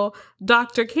Michael,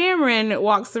 Dr. Cameron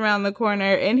walks around the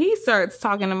corner and he starts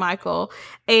talking to Michael.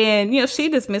 And, she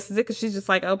dismisses it because she's just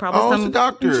like, probably it's the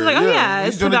doctor. She's like,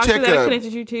 it's the doctor that I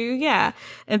connected you to. Yeah.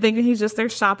 And thinking he's just there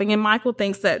shopping. And Michael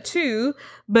thinks that too,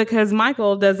 because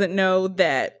Michael doesn't know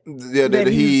that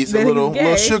he's a little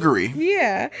sugary.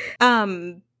 Yeah.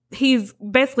 He's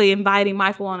basically inviting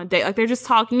Michael on a date. Like, they're just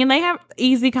talking and they have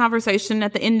easy conversation.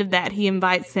 At the end of that, he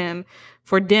invites him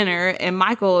for dinner, and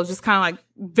Michael is just kind of like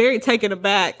very taken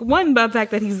aback. One, by the fact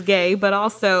that he's gay, but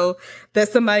also that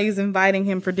somebody's inviting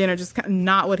him for dinner, just kind of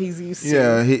not what he's used to.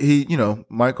 Yeah, he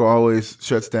Michael always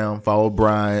shuts down,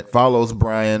 follows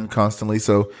Brian constantly,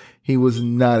 so he was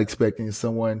not expecting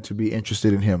someone to be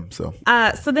interested in him. So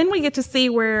then we get to see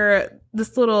where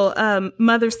this little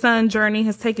mother-son journey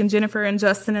has taken Jennifer and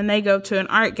Justin, and they go to an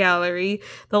art gallery.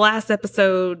 The last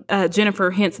episode, Jennifer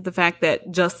hints at the fact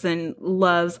that Justin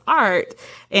loves art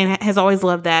and has always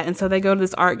loved that. And so they go to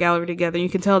this art gallery together. You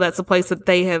can tell that's a place that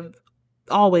they have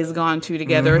always gone to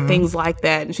together, things like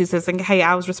that. And she says, hey,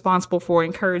 I was responsible for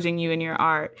encouraging you in your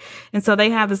art. And so they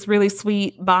have this really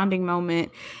sweet bonding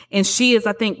moment. And she is,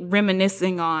 I think,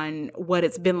 reminiscing on what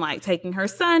it's been like taking her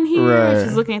son here. Right.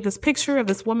 She's looking at this picture of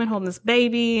this woman holding this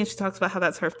baby, and she talks about how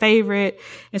that's her favorite.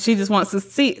 And she just wants to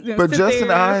see. But Justin's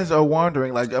eyes are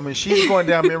wandering. She's going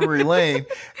down memory lane,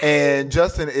 and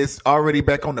Justin is already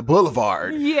back on the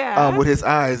boulevard. Yeah. With his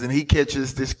eyes, and he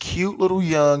catches this cute little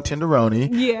young tenderoni.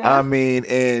 Yeah.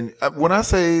 And when I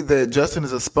say that Justin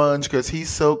is a sponge, because he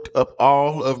soaked up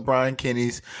all of Brian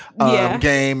Kenny's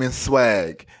game and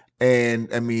swag. And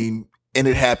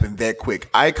it happened that quick.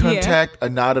 Eye contact, a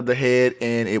nod of the head,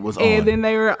 and it was on. And then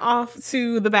they were off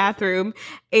to the bathroom.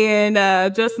 And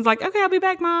Justin's like, okay, I'll be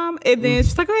back, Mom. And then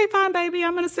she's like, okay, fine, baby.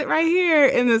 I'm going to sit right here.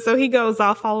 And then so he goes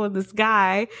off following this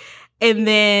guy. And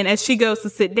then as she goes to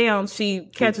sit down, she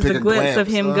catches a glimpse of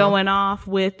him going off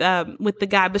with the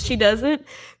guy. But she doesn't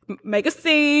make a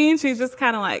scene. She's just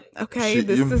kind of like, okay,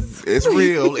 it's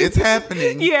real. It's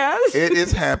happening. Yeah. It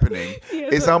is happening. Yeah,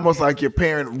 it's almost like your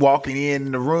parent walking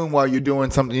in the room while you're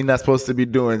doing something you're not supposed to be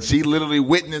doing. She literally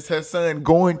witnessed her son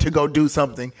going to go do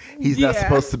something he's not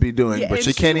supposed to be doing. But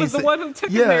she can't even say. The one who took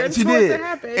him there she did. To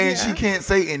happen. And she can't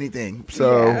say anything.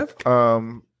 So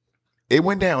it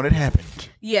went down. It happened.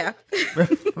 Yeah.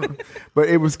 But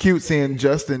it was cute seeing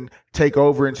Justin take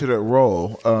over into the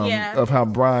role of how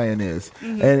Brian is.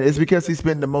 Mm-hmm. And it's because he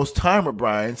spent the most time with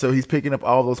Brian, so he's picking up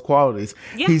all those qualities.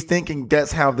 Yeah. He's thinking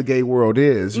that's how the gay world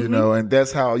is, you know, and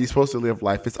that's how you're supposed to live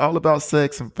life. It's all about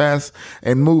sex and fast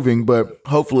and moving, but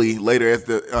hopefully later as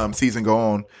the season go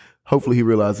on, hopefully he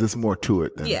realizes there's more to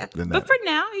it than that. But for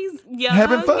now, he's young.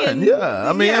 Having fun,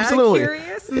 absolutely.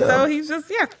 Curious, and so he's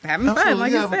just, having fun,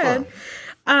 like you said.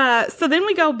 So then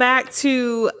we go back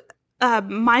to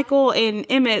Michael and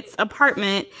Emmett's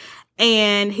apartment,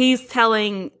 and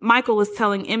Michael is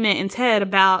telling Emmett and Ted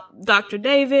about Dr.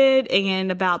 David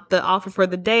and about the offer for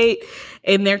the date,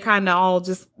 and they're kind of all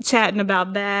just chatting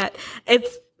about that.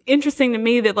 It's interesting to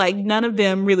me that none of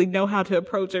them really know how to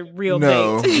approach a real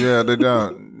date. Yeah, they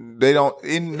don't. They don't.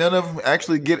 None of them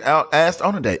actually get asked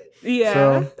on a date. Yeah,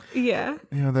 so, yeah.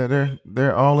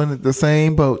 They're all in the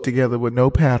same boat together with no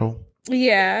paddle.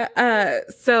 Yeah.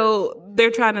 So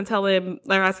they're trying to tell him.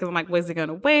 They're asking him what's he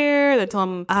gonna wear? They tell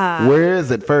him where is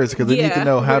it first, because they need to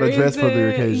know how to dress for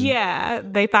the occasion. Yeah.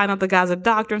 They find out the guy's a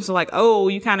doctor, and so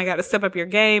you kind of got to step up your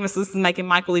game. So this is making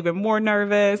Michael even more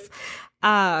nervous.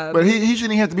 But he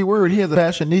shouldn't have to be worried. He has a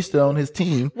fashionista on his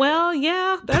team. Well,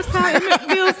 yeah, that's how Emmett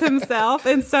feels himself.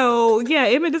 And so,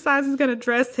 Emmett decides he's going to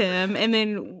dress him. And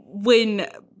then when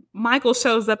Michael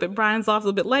shows up at Brian's office a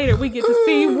little bit later, we get to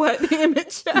see what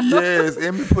Emmett shows. Yes,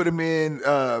 Emmett put him in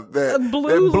that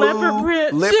blue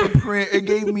leopard print. It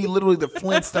gave me literally the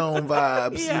Flintstone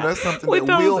vibes. Yeah. That's something with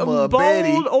that Wilma, bold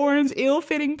Betty, orange,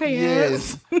 ill-fitting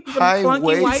pants. Yes,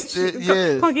 high-waisted.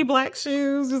 Yes, funky black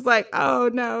shoes. Just oh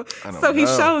no. So he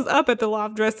shows up at the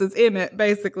loft dressed as Emmett,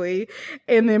 basically,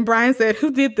 and then Brian said,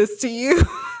 "Who did this to you?"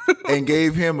 And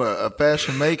gave him a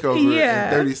fashion makeover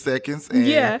in 30 seconds. And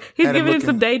he's giving him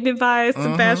some dating advice,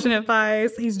 some fashion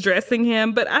advice. He's dressing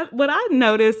him. But what I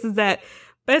noticed is that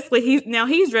basically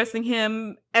he's dressing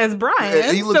him as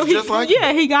Brian. He looks just like him.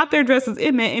 Yeah, he got there dressed as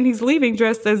Emmett, and he's leaving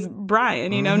dressed as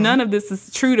Brian. You know, none of this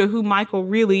is true to who Michael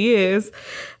really is,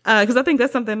 because I think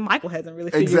that's something Michael hasn't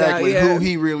really figured out yet. Who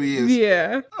he really is.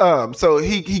 Yeah. So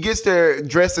he gets there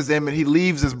dressed as Emmett. He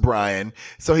leaves as Brian.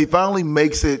 So he finally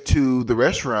makes it to the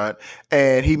restaurant,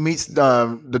 and he meets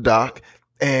the doc.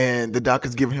 And the doc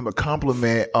is giving him a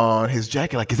compliment on his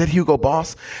jacket. Like, is that Hugo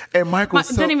Boss? And Michael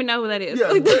don't even know who that is.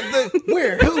 Yeah,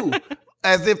 where? Who?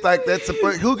 As if like that's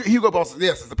Hugo Boss.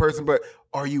 Yes, it's the person, but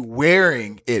are you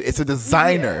wearing it? It's a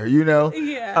designer, you know?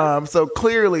 Yeah. So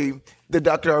clearly the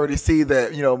doctor already see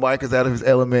that, you know, Mike is out of his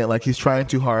element. Like he's trying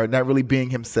too hard, not really being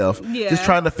himself. Yeah. Just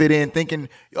trying to fit in, thinking,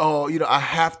 oh, you know, I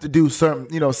have to do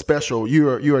something, you know, special.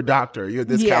 You're a doctor. You're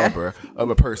this caliber of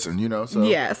a person, you know? So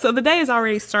yeah. So the day is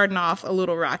already starting off a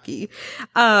little rocky.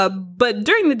 But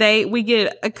during the day, we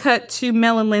get a cut to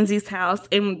Mel and Lindsay's house,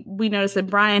 and we notice that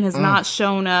Brian has not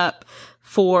shown up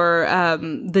for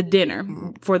the dinner,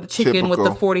 for the chicken with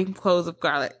the 40 cloves of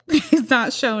garlic. He's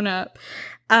not shown up.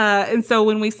 And so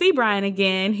when we see Brian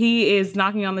again, he is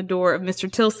knocking on the door of Mr.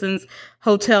 Tilson's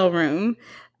hotel room.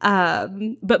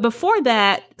 But before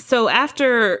that, so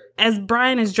as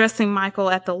Brian is dressing Michael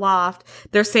at the loft,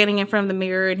 they're standing in front of the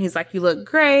mirror, and he's like, you look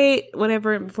great,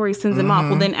 whatever, before he sends him off.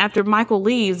 Well, then after Michael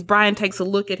leaves, Brian takes a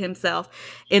look at himself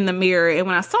in the mirror. And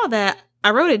when I saw that, I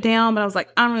wrote it down, but I was like,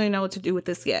 I don't really know what to do with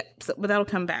this yet. But that'll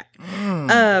come back.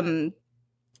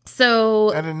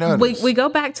 So I didn't know we go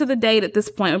back to the date at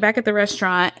this point. We're back at the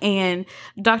restaurant, and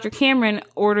Dr. Cameron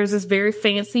orders this very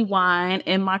fancy wine,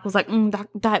 and Michael's like,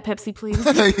 Diet Pepsi, please.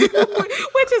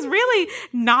 Which is really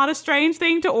not a strange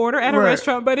thing to order at a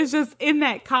restaurant, but it's just in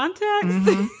that context.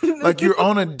 Like you're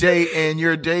on a date, and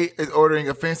your date is ordering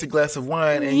a fancy glass of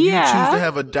wine, and you choose to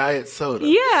have a diet soda.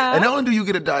 Yeah. And not only do you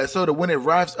get a diet soda, when it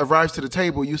arrives to the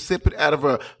table, you sip it out of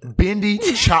a bendy,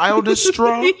 childish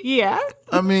straw. Yeah.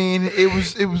 I mean, it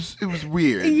was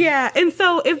weird. Yeah, and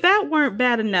so if that weren't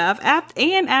bad enough,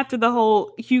 after the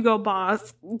whole Hugo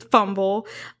Boss fumble,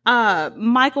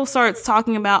 Michael starts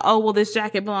talking about, oh, well, this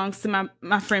jacket belongs to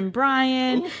my friend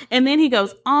Brian. Ooh. And then he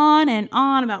goes on and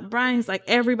on about Brian. He's like,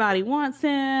 everybody wants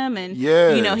him, and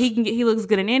you know, he looks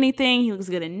good in anything, he looks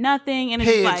good in nothing, and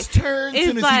it's like turns as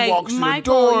soon as he walks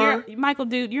Michael, through the door. Michael,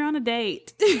 dude, you're on a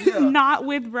date, not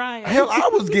with Brian. Hell, I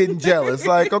was getting jealous.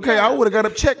 Like, okay, I would have got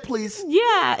a check, please.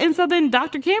 Yeah, and so then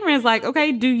Dr. Cameron is like,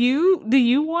 okay, do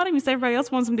you want him? You say everybody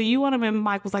else wants him. Do you want him? And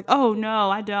Michael's like, oh no,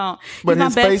 I don't. But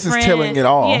his face is telling it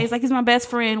all. Yeah, he's like, he's my best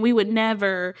friend. We would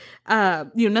never,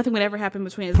 nothing would ever happen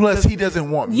between us. Plus, he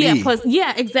doesn't want me.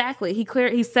 Yeah, exactly.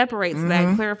 He separates that,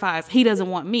 and clarifies he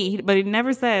doesn't want me, but he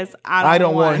never says I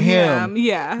don't want him.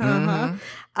 Yeah.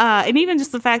 And even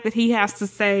just the fact that he has to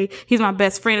say he's my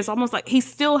best friend, it's almost like he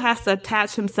still has to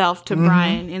attach himself to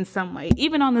Brian in some way,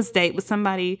 even on this date with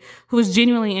somebody who is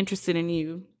genuinely interested in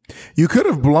you. You could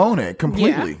have blown it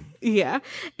completely. Yeah.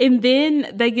 And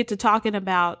then they get to talking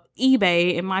about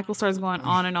eBay, and Michael starts going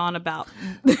on and on about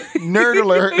nerd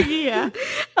alert. Yeah.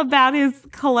 About his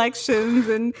collections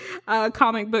and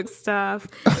comic book stuff.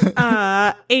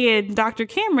 And Dr.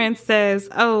 Cameron says,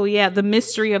 oh yeah, the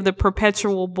mystery of the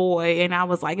perpetual boy. And I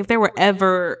was like, if there were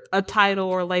ever a title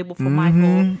or label for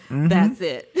Michael, that's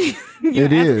it.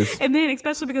 It is. And then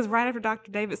especially because right after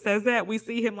Dr. David says that, we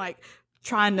see him like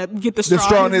trying to get the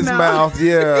straw in his mouth.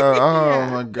 Yeah. Oh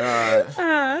my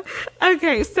God.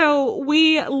 Okay, so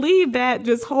we leave that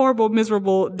just horrible,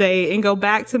 miserable day and go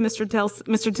back to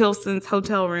Mr. Tilson's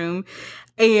hotel room,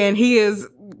 and he is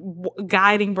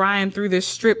guiding Brian through this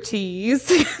striptease.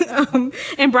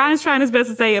 And Brian's trying his best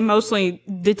to stay emotionally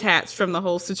detached from the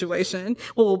whole situation.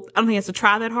 Well, I don't think he has to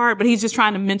try that hard, but he's just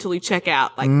trying to mentally check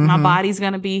out. Like, my body's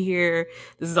going to be here.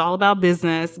 This is all about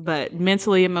business, but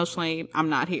mentally, emotionally, I'm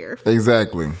not here.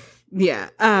 Exactly. Yeah.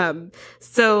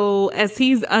 So as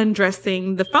he's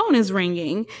undressing, the phone is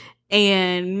ringing,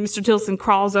 and Mr. Tilson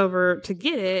crawls over to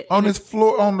get it on the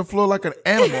floor like an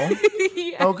animal.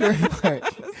 Yeah. Okay,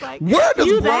 like, where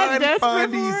does Brian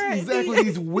find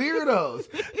these weirdos?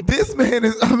 This man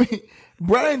is. I mean,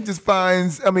 Brian just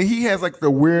finds. I mean, he has like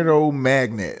the weirdo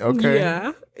magnet. Okay.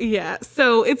 Yeah. Yeah.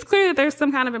 So it's clear that there's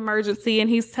some kind of emergency, and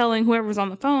he's telling whoever's on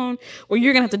the phone, well,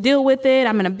 you're gonna have to deal with it.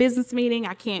 I'm in a business meeting.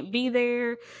 I can't be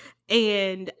there.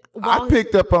 And I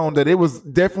picked up on that it was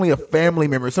definitely a family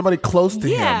member, somebody close to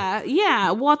him.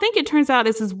 Yeah. Well, I think it turns out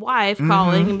it's his wife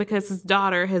calling because his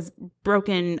daughter has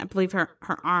broken, I believe, her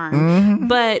arm.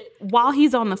 But while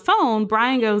he's on the phone,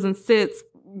 Brian goes and sits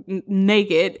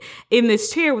naked in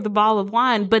this chair with a bottle of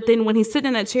wine. But then when he's sitting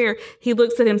in that chair, he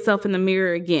looks at himself in the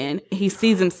mirror again. He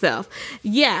sees himself.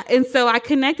 Yeah. And so I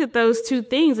connected those two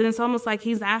things, and it's almost like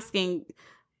he's asking,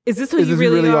 is this who you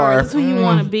really are? Is this who you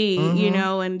want to be? You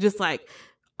know, and just like,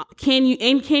 can you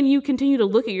continue to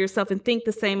look at yourself and think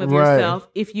the same of yourself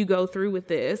if you go through with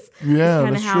this? Yeah, that's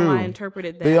kind of how I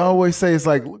interpreted that. They always say it's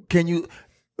like, can you,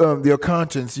 your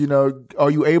conscience, you know,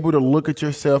 are you able to look at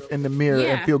yourself in the mirror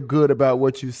and feel good about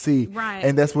what you see? Right.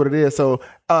 And that's what it is. So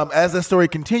as that story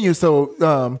continues, so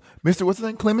Mr. What's his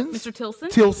name? Clemens? Mr. Tilson.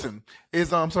 Tilson is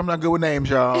so I'm not good with names,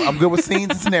 y'all. I'm good with scenes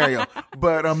and scenario.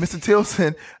 But Mr.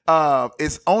 Tilson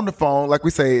is on the phone, like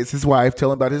we say, it's his wife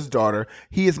telling about his daughter.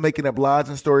 He is making up lies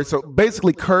and stories. So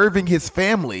basically curving his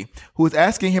family, who is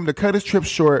asking him to cut his trip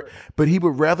short, but he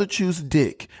would rather choose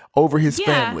Dick over his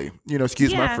family. You know,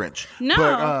 excuse my French. No.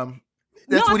 But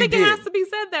that's what I think he did. it has to be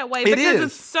said that way because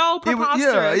it's so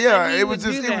preposterous. It was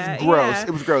gross. Yeah.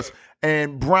 It was gross.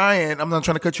 And Brian, I'm not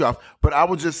trying to cut you off, but I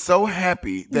was just so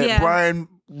happy that Brian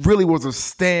really was a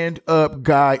stand-up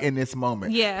guy in this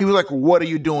moment. Yeah. He was like, what are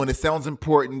you doing? It sounds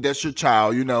important. That's your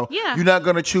child, you know. Yeah. You're not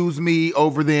going to choose me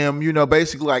over them, you know,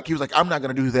 basically like, he was like, I'm not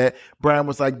going to do that. Brian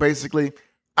was like, basically,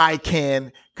 I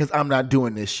can because I'm not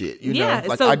doing this shit. You know,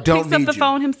 like, so I don't picks up need the you.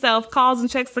 phone himself, calls and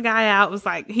checks the guy out. Was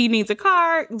like, he needs a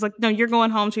car. It's like, no, you're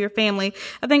going home to your family.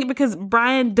 I think because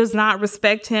Brian does not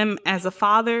respect him as a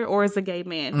father or as a gay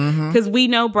man, because we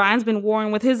know Brian's been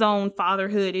warring with his own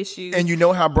fatherhood issues. And you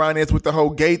know how Brian is with the whole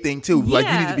gay thing too. Like,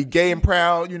 you need to be gay and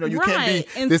proud. You know, you can't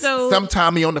be this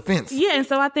sometimey on the fence. Yeah, and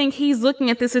so I think he's looking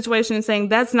at this situation and saying,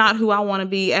 that's not who I want to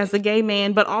be as a gay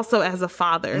man, but also as a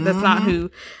father. That's not who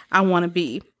I want to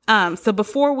be.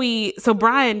 So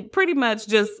Brian pretty much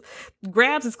just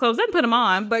grabs his clothes, doesn't put them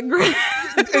on, but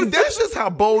and that's just how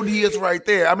bold he is right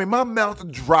there. I mean, my mouth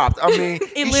dropped. I mean,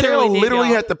 Cheryl literally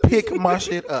had to pick my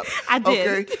shit up. I did.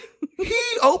 Okay?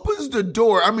 He opens the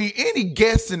door. I mean, any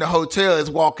guest in the hotel is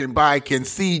walking by can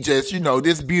see just, you know,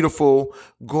 this beautiful,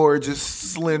 gorgeous,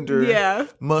 slender,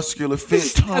 muscular,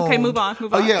 fit tone. Okay, move on.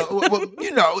 Oh, yeah. Well,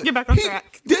 you know, get back on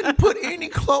track. Didn't put any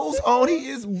clothes on. He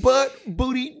is butt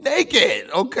booty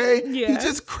naked. Okay. Yeah. He's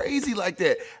just crazy like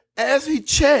that. As he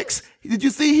checks, did you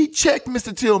see he checked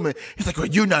Mr. Tillman? He's like, well,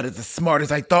 you're not as smart as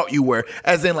I thought you were.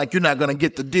 As in, like, you're not going to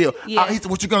get the deal. Yeah. He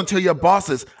said, what you going to tell your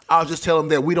bosses? I'll just tell them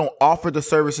that we don't offer the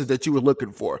services that you were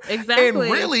looking for. Exactly. And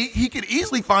really, he could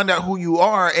easily find out who you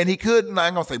are, and he could, and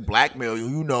I'm going to say blackmail you,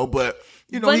 you know, but...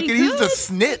 You know, he could just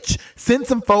snitch. Send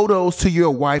some photos to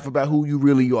your wife about who you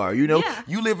really are. You know,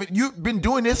 you've been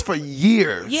doing this for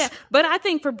years. Yeah, but I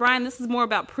think for Brian, this is more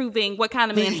about proving what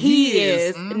kind of man he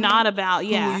is, not about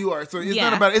who you are. So it's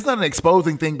not about. It's not an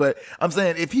exposing thing, but I'm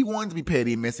saying if he wanted to be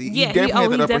petty, Missy, he definitely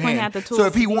had that upper hand. So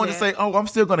if he wanted to say, "Oh, I'm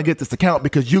still going to get this account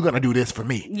because you're going to do this for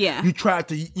me," you tried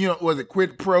to, you know, was it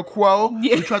quid pro quo?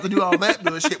 Yeah. You tried to do all that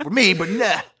bullshit for me, but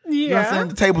nah. You know what I'm saying?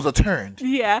 The tables are turned.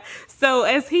 Yeah. So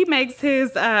as he makes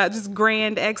his just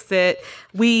grand exit,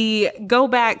 we go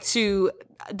back to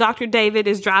Dr. David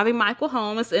is driving Michael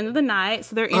home. It's the end of the night.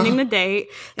 So they're ending the date.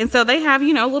 And so they have,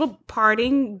 you know, a little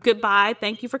parting goodbye.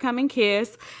 Thank you for coming,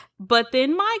 kiss. But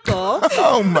then Michael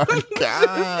oh my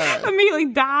God,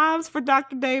 immediately dives for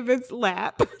Dr. David's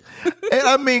lap. And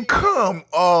I mean, come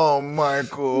on,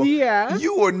 Michael. Yeah.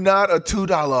 You are not a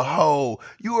 $2 hoe.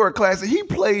 You are a classic. He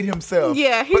played himself.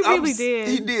 Yeah, he really did.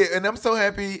 He did. And I'm so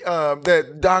happy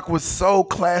that Doc was so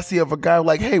classy of a guy.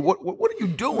 Like, hey, what are you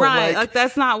doing? Right. Like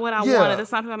that's not what I wanted.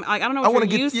 That's not who I'm like. I don't know what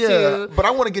you're used to. But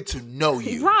I want to get to know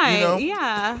you. Right. You know?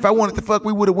 Yeah. If I wanted to fuck,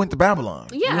 we would have went to Babylon.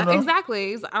 Yeah, you know?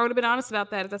 Exactly. I would have been honest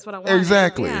about that if that's what I wanted.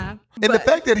 Exactly. Yeah. And the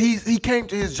fact that he came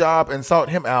to his job and sought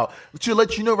him out, to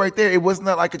let you know right there, it was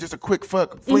not like just a quick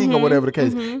fling or whatever the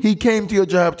case. He came to your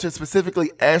job to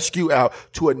specifically ask you out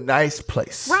to a nice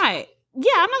place. Right.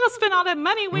 Yeah, I'm not going to spend all that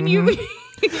money when you...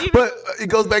 But it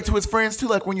goes back to his friends too.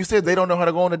 Like when you said they don't know how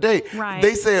to go on a date,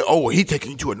 they said, "Oh, well, he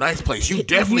taking you to a nice place. You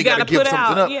definitely got to give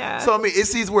something up." Yeah. So I mean, it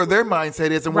sees where their mindset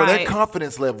is and where their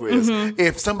confidence level is.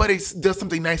 If somebody does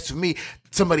something nice to me,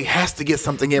 somebody has to get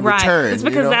something in return. It's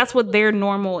because that's what their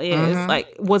normal is.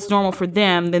 Like what's normal for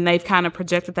them, then they've kind of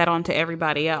projected that onto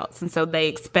everybody else, and so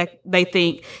they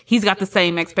think he's got the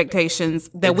same expectations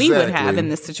that we would have in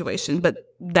this situation, but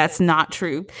that's not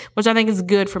true. Which I think is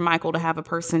good for Michael to have a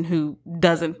person who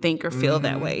doesn't think or feel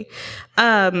that way.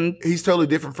 He's totally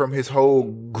different from his whole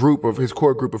group of his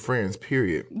core group of friends,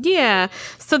 period. Yeah.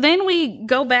 So then we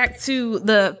go back to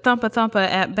the Thumpa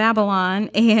at Babylon,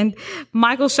 and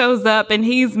Michael shows up and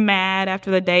he's mad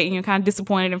after the date and you're kind of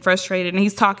disappointed and frustrated. And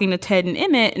he's talking to Ted and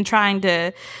Emmett and trying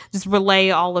to just relay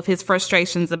all of his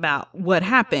frustrations about what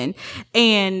happened.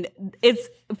 And it's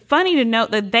funny to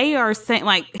note that they are saying,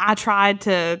 like, I tried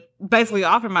to basically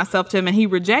offer myself to him and he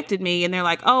rejected me, and they're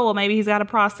like, oh, well, maybe he's got a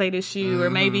prostate issue or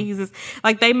maybe he's just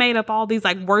like, they made up all these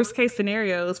like worst case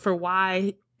scenarios for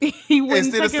why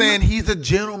Instead of saying he's a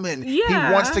gentleman, he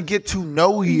wants to get to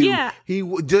know you. Yeah. He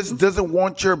just doesn't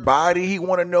want your body. He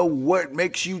want to know what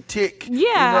makes you tick.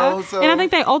 Yeah. You know? So, and I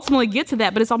think they ultimately get to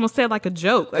that, but it's almost said like a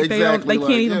joke. Like they can't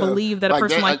even believe that a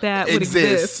person like that would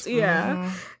exist. Yeah.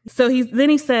 Mm-hmm. So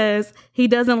he says he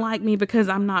doesn't like me because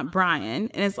I'm not Brian.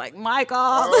 And it's like, Michael.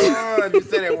 Oh, you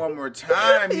say that one more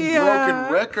time. You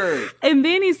broken record. And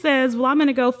then he says, well, I'm going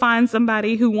to go find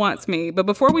somebody who wants me. But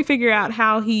before we figure out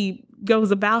how he goes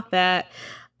about that,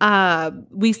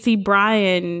 we see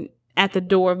Brian at the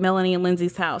door of Melanie and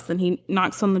Lindsay's house, and he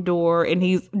knocks on the door, and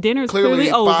dinner's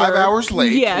clearly over. 5 hours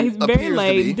late. Yeah, he's very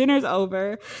late. Dinner's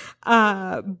over.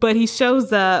 But he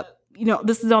shows up. You know,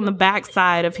 this is on the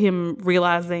backside of him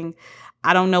realizing,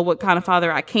 I don't know what kind of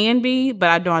father I can be, but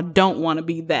I don't want to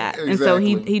be that. Exactly. And so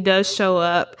he does show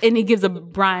up, and he gives a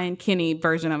Brian Kinney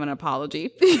version of an apology.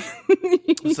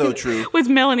 So true. Which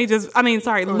Melanie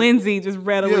Lindsay just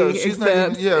readily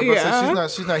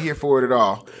accepts. She's not here for it at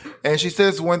all. And she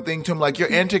says one thing to him, like,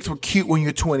 your antics were cute when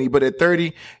you're 20, but at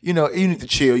 30, you need to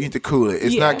chill. You need to cool it.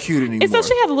 It's not cute anymore. And so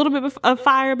she had a little bit of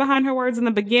fire behind her words in the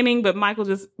beginning, but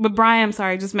Brian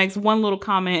just makes one little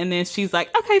comment, and then she's like,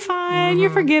 okay, fine.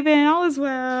 You're forgiven. All is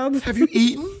well. Have you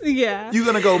eaten? Yeah. You're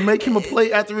going to go make him a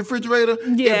plate at the refrigerator?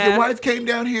 Yeah. If your wife came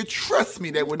down here, trust me,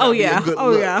 that would not be a good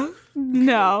look. Yeah.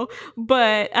 No.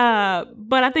 But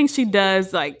I think she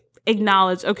does, like,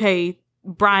 acknowledge, okay,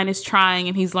 Brian is trying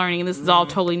and he's learning, and this is all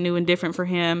totally new and different for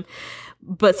him.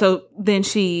 But so then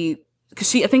I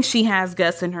think she has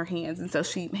Gus in her hands, and so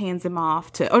she hands him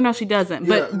off to. Oh no, she doesn't.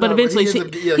 But eventually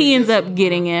he ends up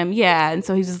getting him. Yeah, and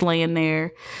so he's just laying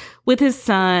there with his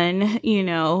son,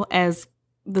 as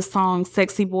the song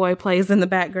Sexy Boy plays in the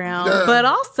background. But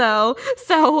also,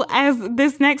 so as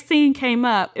this next scene came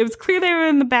up, it was clear they were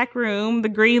in the back room. The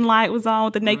green light was on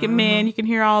with the naked men. You can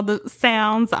hear all the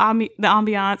sounds, the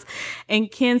ambiance. And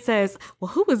Ken says, well,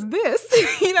 who is this?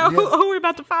 Who we're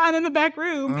about to find in the back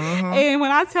room. And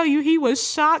when I tell you, he was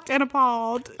shocked and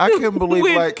appalled. I couldn't believe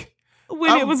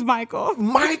when it was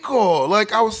Michael.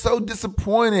 Like, I was so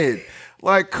disappointed.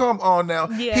 Like, come on now.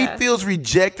 Yeah. He feels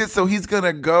rejected, so he's going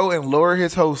to go and lower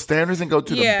his whole standards and go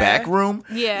to the back room.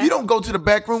 Yeah. You don't go to the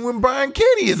back room when Brian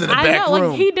Kinney is in the back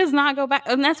room. Like, he does not go back.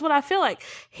 And that's what I feel like.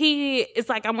 It's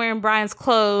like, I'm wearing Brian's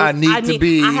clothes. I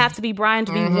have to be Brian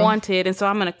to be wanted. And so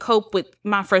I'm going to cope with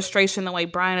my frustration the way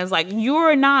Brian is like,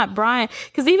 you're not Brian.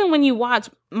 Because even when you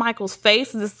watch Michael's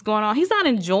face, this is going on, he's not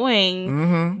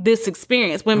enjoying this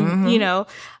experience. When,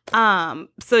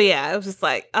 so yeah, it was just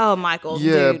like, oh, Michael,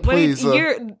 dude, please,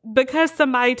 because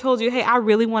somebody told you, hey, I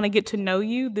really want to get to know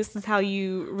you, this is how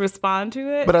you respond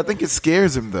to it. But I think it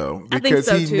scares him though, because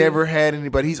he never had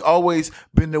anybody. He's always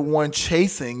been the one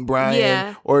chasing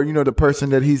Brian, or the person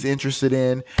that he's interested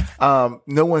in.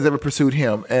 No one's ever pursued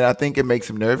him, and I think it makes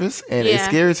him nervous, and it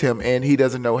scares him, and he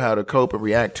doesn't know how to cope and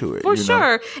react to it. For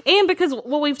sure, and because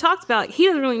what we've talked about, he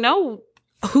doesn't really know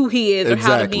who he is or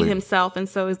how to be himself, and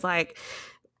so it's like,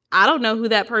 I don't know who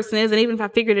that person is. And even if I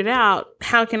figured it out,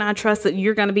 how can I trust that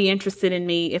you're going to be interested in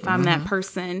me if I'm that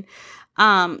person?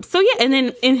 So yeah. And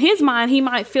then in his mind, he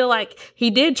might feel like he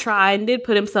did try and did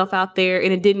put himself out there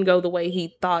and it didn't go the way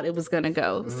he thought it was going to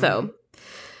go. So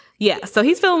yeah. So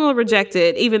he's feeling a little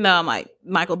rejected, even though I'm like,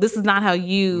 Michael, this is not how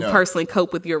you personally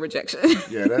cope with your rejection.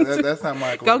 Yeah, that's not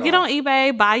Michael. Go get on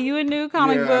eBay, buy you a new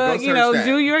comic book,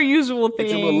 do your usual thing.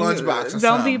 Get your little lunchbox.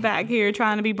 Don't be back here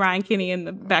trying to be Brian Kinney in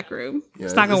the back room. Yeah,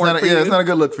 it's not going to work for you. Yeah, it's not a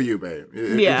good look for you, babe.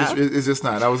 It's just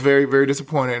not. I was very, very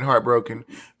disappointed and heartbroken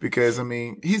because,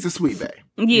 he's a sweet babe.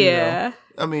 Yeah.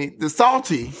 The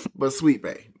salty but sweet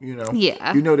babe,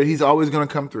 Yeah. You know that he's always going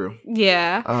to come through.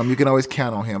 Yeah. You can always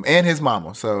count on him and his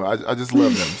mama. So I just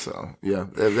love them. So yeah,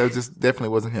 that just definitely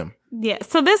wasn't him. Yeah.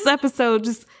 So this episode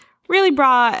just really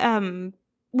brought,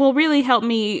 really helped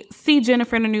me see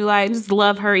Jennifer in a new light and just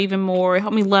love her even more. It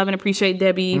helped me love and appreciate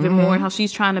Debbie even more and how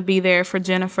she's trying to be there for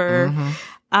Jennifer.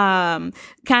 Kind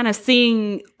of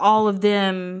seeing all of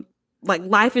them, like,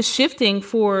 life is shifting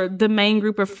for the main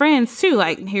group of friends too.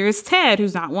 Like, here's Ted,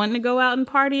 who's not wanting to go out and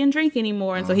party and drink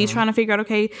anymore. And so he's trying to figure out,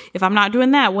 okay, if I'm not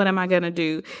doing that, what am I going to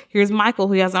do? Here's Michael,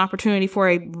 who has an opportunity for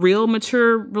a real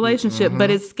mature relationship, but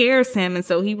it scares him. And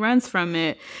so he runs from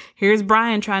it. Here's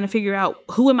Brian trying to figure out,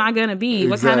 who am I going to be?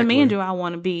 What kind of man do I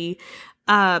want to be?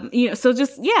 So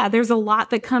just, there's a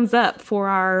lot that comes up for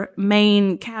our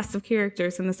main cast of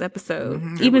characters in this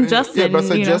episode. Even Justin. Yeah, but I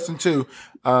say Justin too.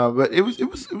 But it was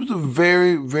a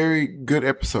very, very good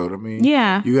episode.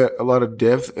 You got a lot of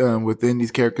depth within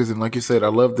these characters, and like you said, I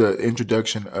love the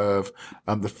introduction of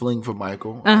the fling for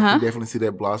Michael. I can definitely see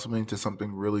that blossoming into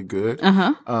something really good.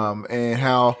 And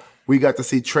how we got to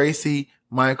see Tracy,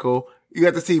 Michael. You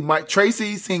got to see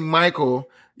Tracy seeing Michael,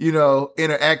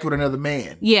 interact with another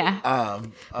man. Yeah.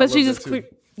 But she just,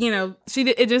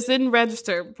 it just didn't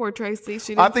register. Poor Tracy.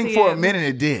 I think for a minute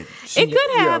it did. It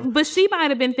could have, but she might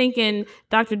have been thinking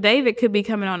Dr. David could be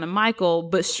coming on to Michael,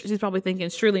 but she's probably thinking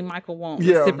surely Michael won't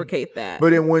reciprocate that. But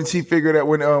then when she figured out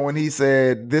when he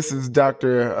said, this is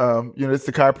Dr. It's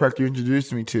the chiropractor you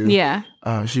introduced me to. Yeah.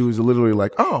 She was literally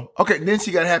like, oh, okay. Then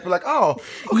she got happy, like, oh,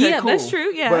 okay, yeah, cool. That's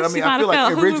true. Yeah, but I mean, I feel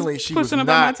like originally she was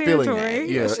not feeling that.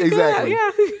 Yeah, exactly. Yeah.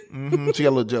 She got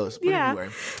a little jealous. But anyway.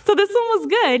 So this one was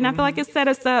good, and I feel like it set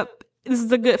us up. This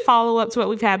is a good follow up to what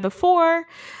we've had before.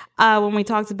 When we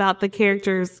talked about the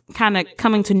characters kind of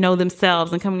coming to know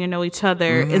themselves and coming to know each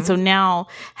other. And so now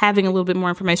having a little bit more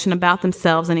information about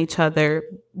themselves and each other,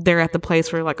 they're at the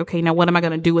place where like, okay, now what am I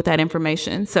going to do with that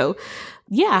information? So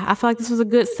yeah, I feel like this was a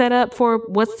good setup for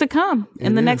what's to come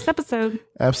in the next episode.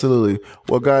 Absolutely.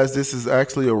 Well, guys, this is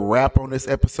actually a wrap on this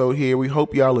episode here. We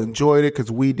hope y'all enjoyed it because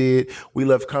we did. We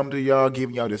love coming to y'all,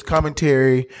 giving y'all this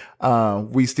commentary.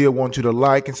 We still want you to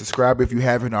like and subscribe if you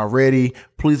haven't already.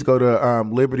 Please go to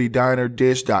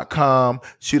libertydinerdish.com.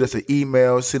 Shoot us an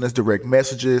email. Send us direct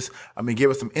messages.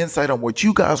 Give us some insight on what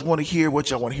you guys want to hear, what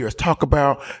y'all want to hear us talk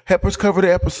about. Help us cover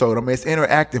the episode. It's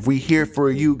interactive. We here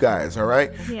for you guys, all right?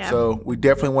 Yeah. So we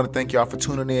definitely want to thank y'all for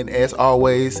tuning in as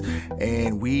always.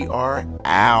 And we are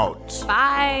out.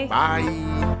 Bye.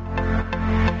 Bye.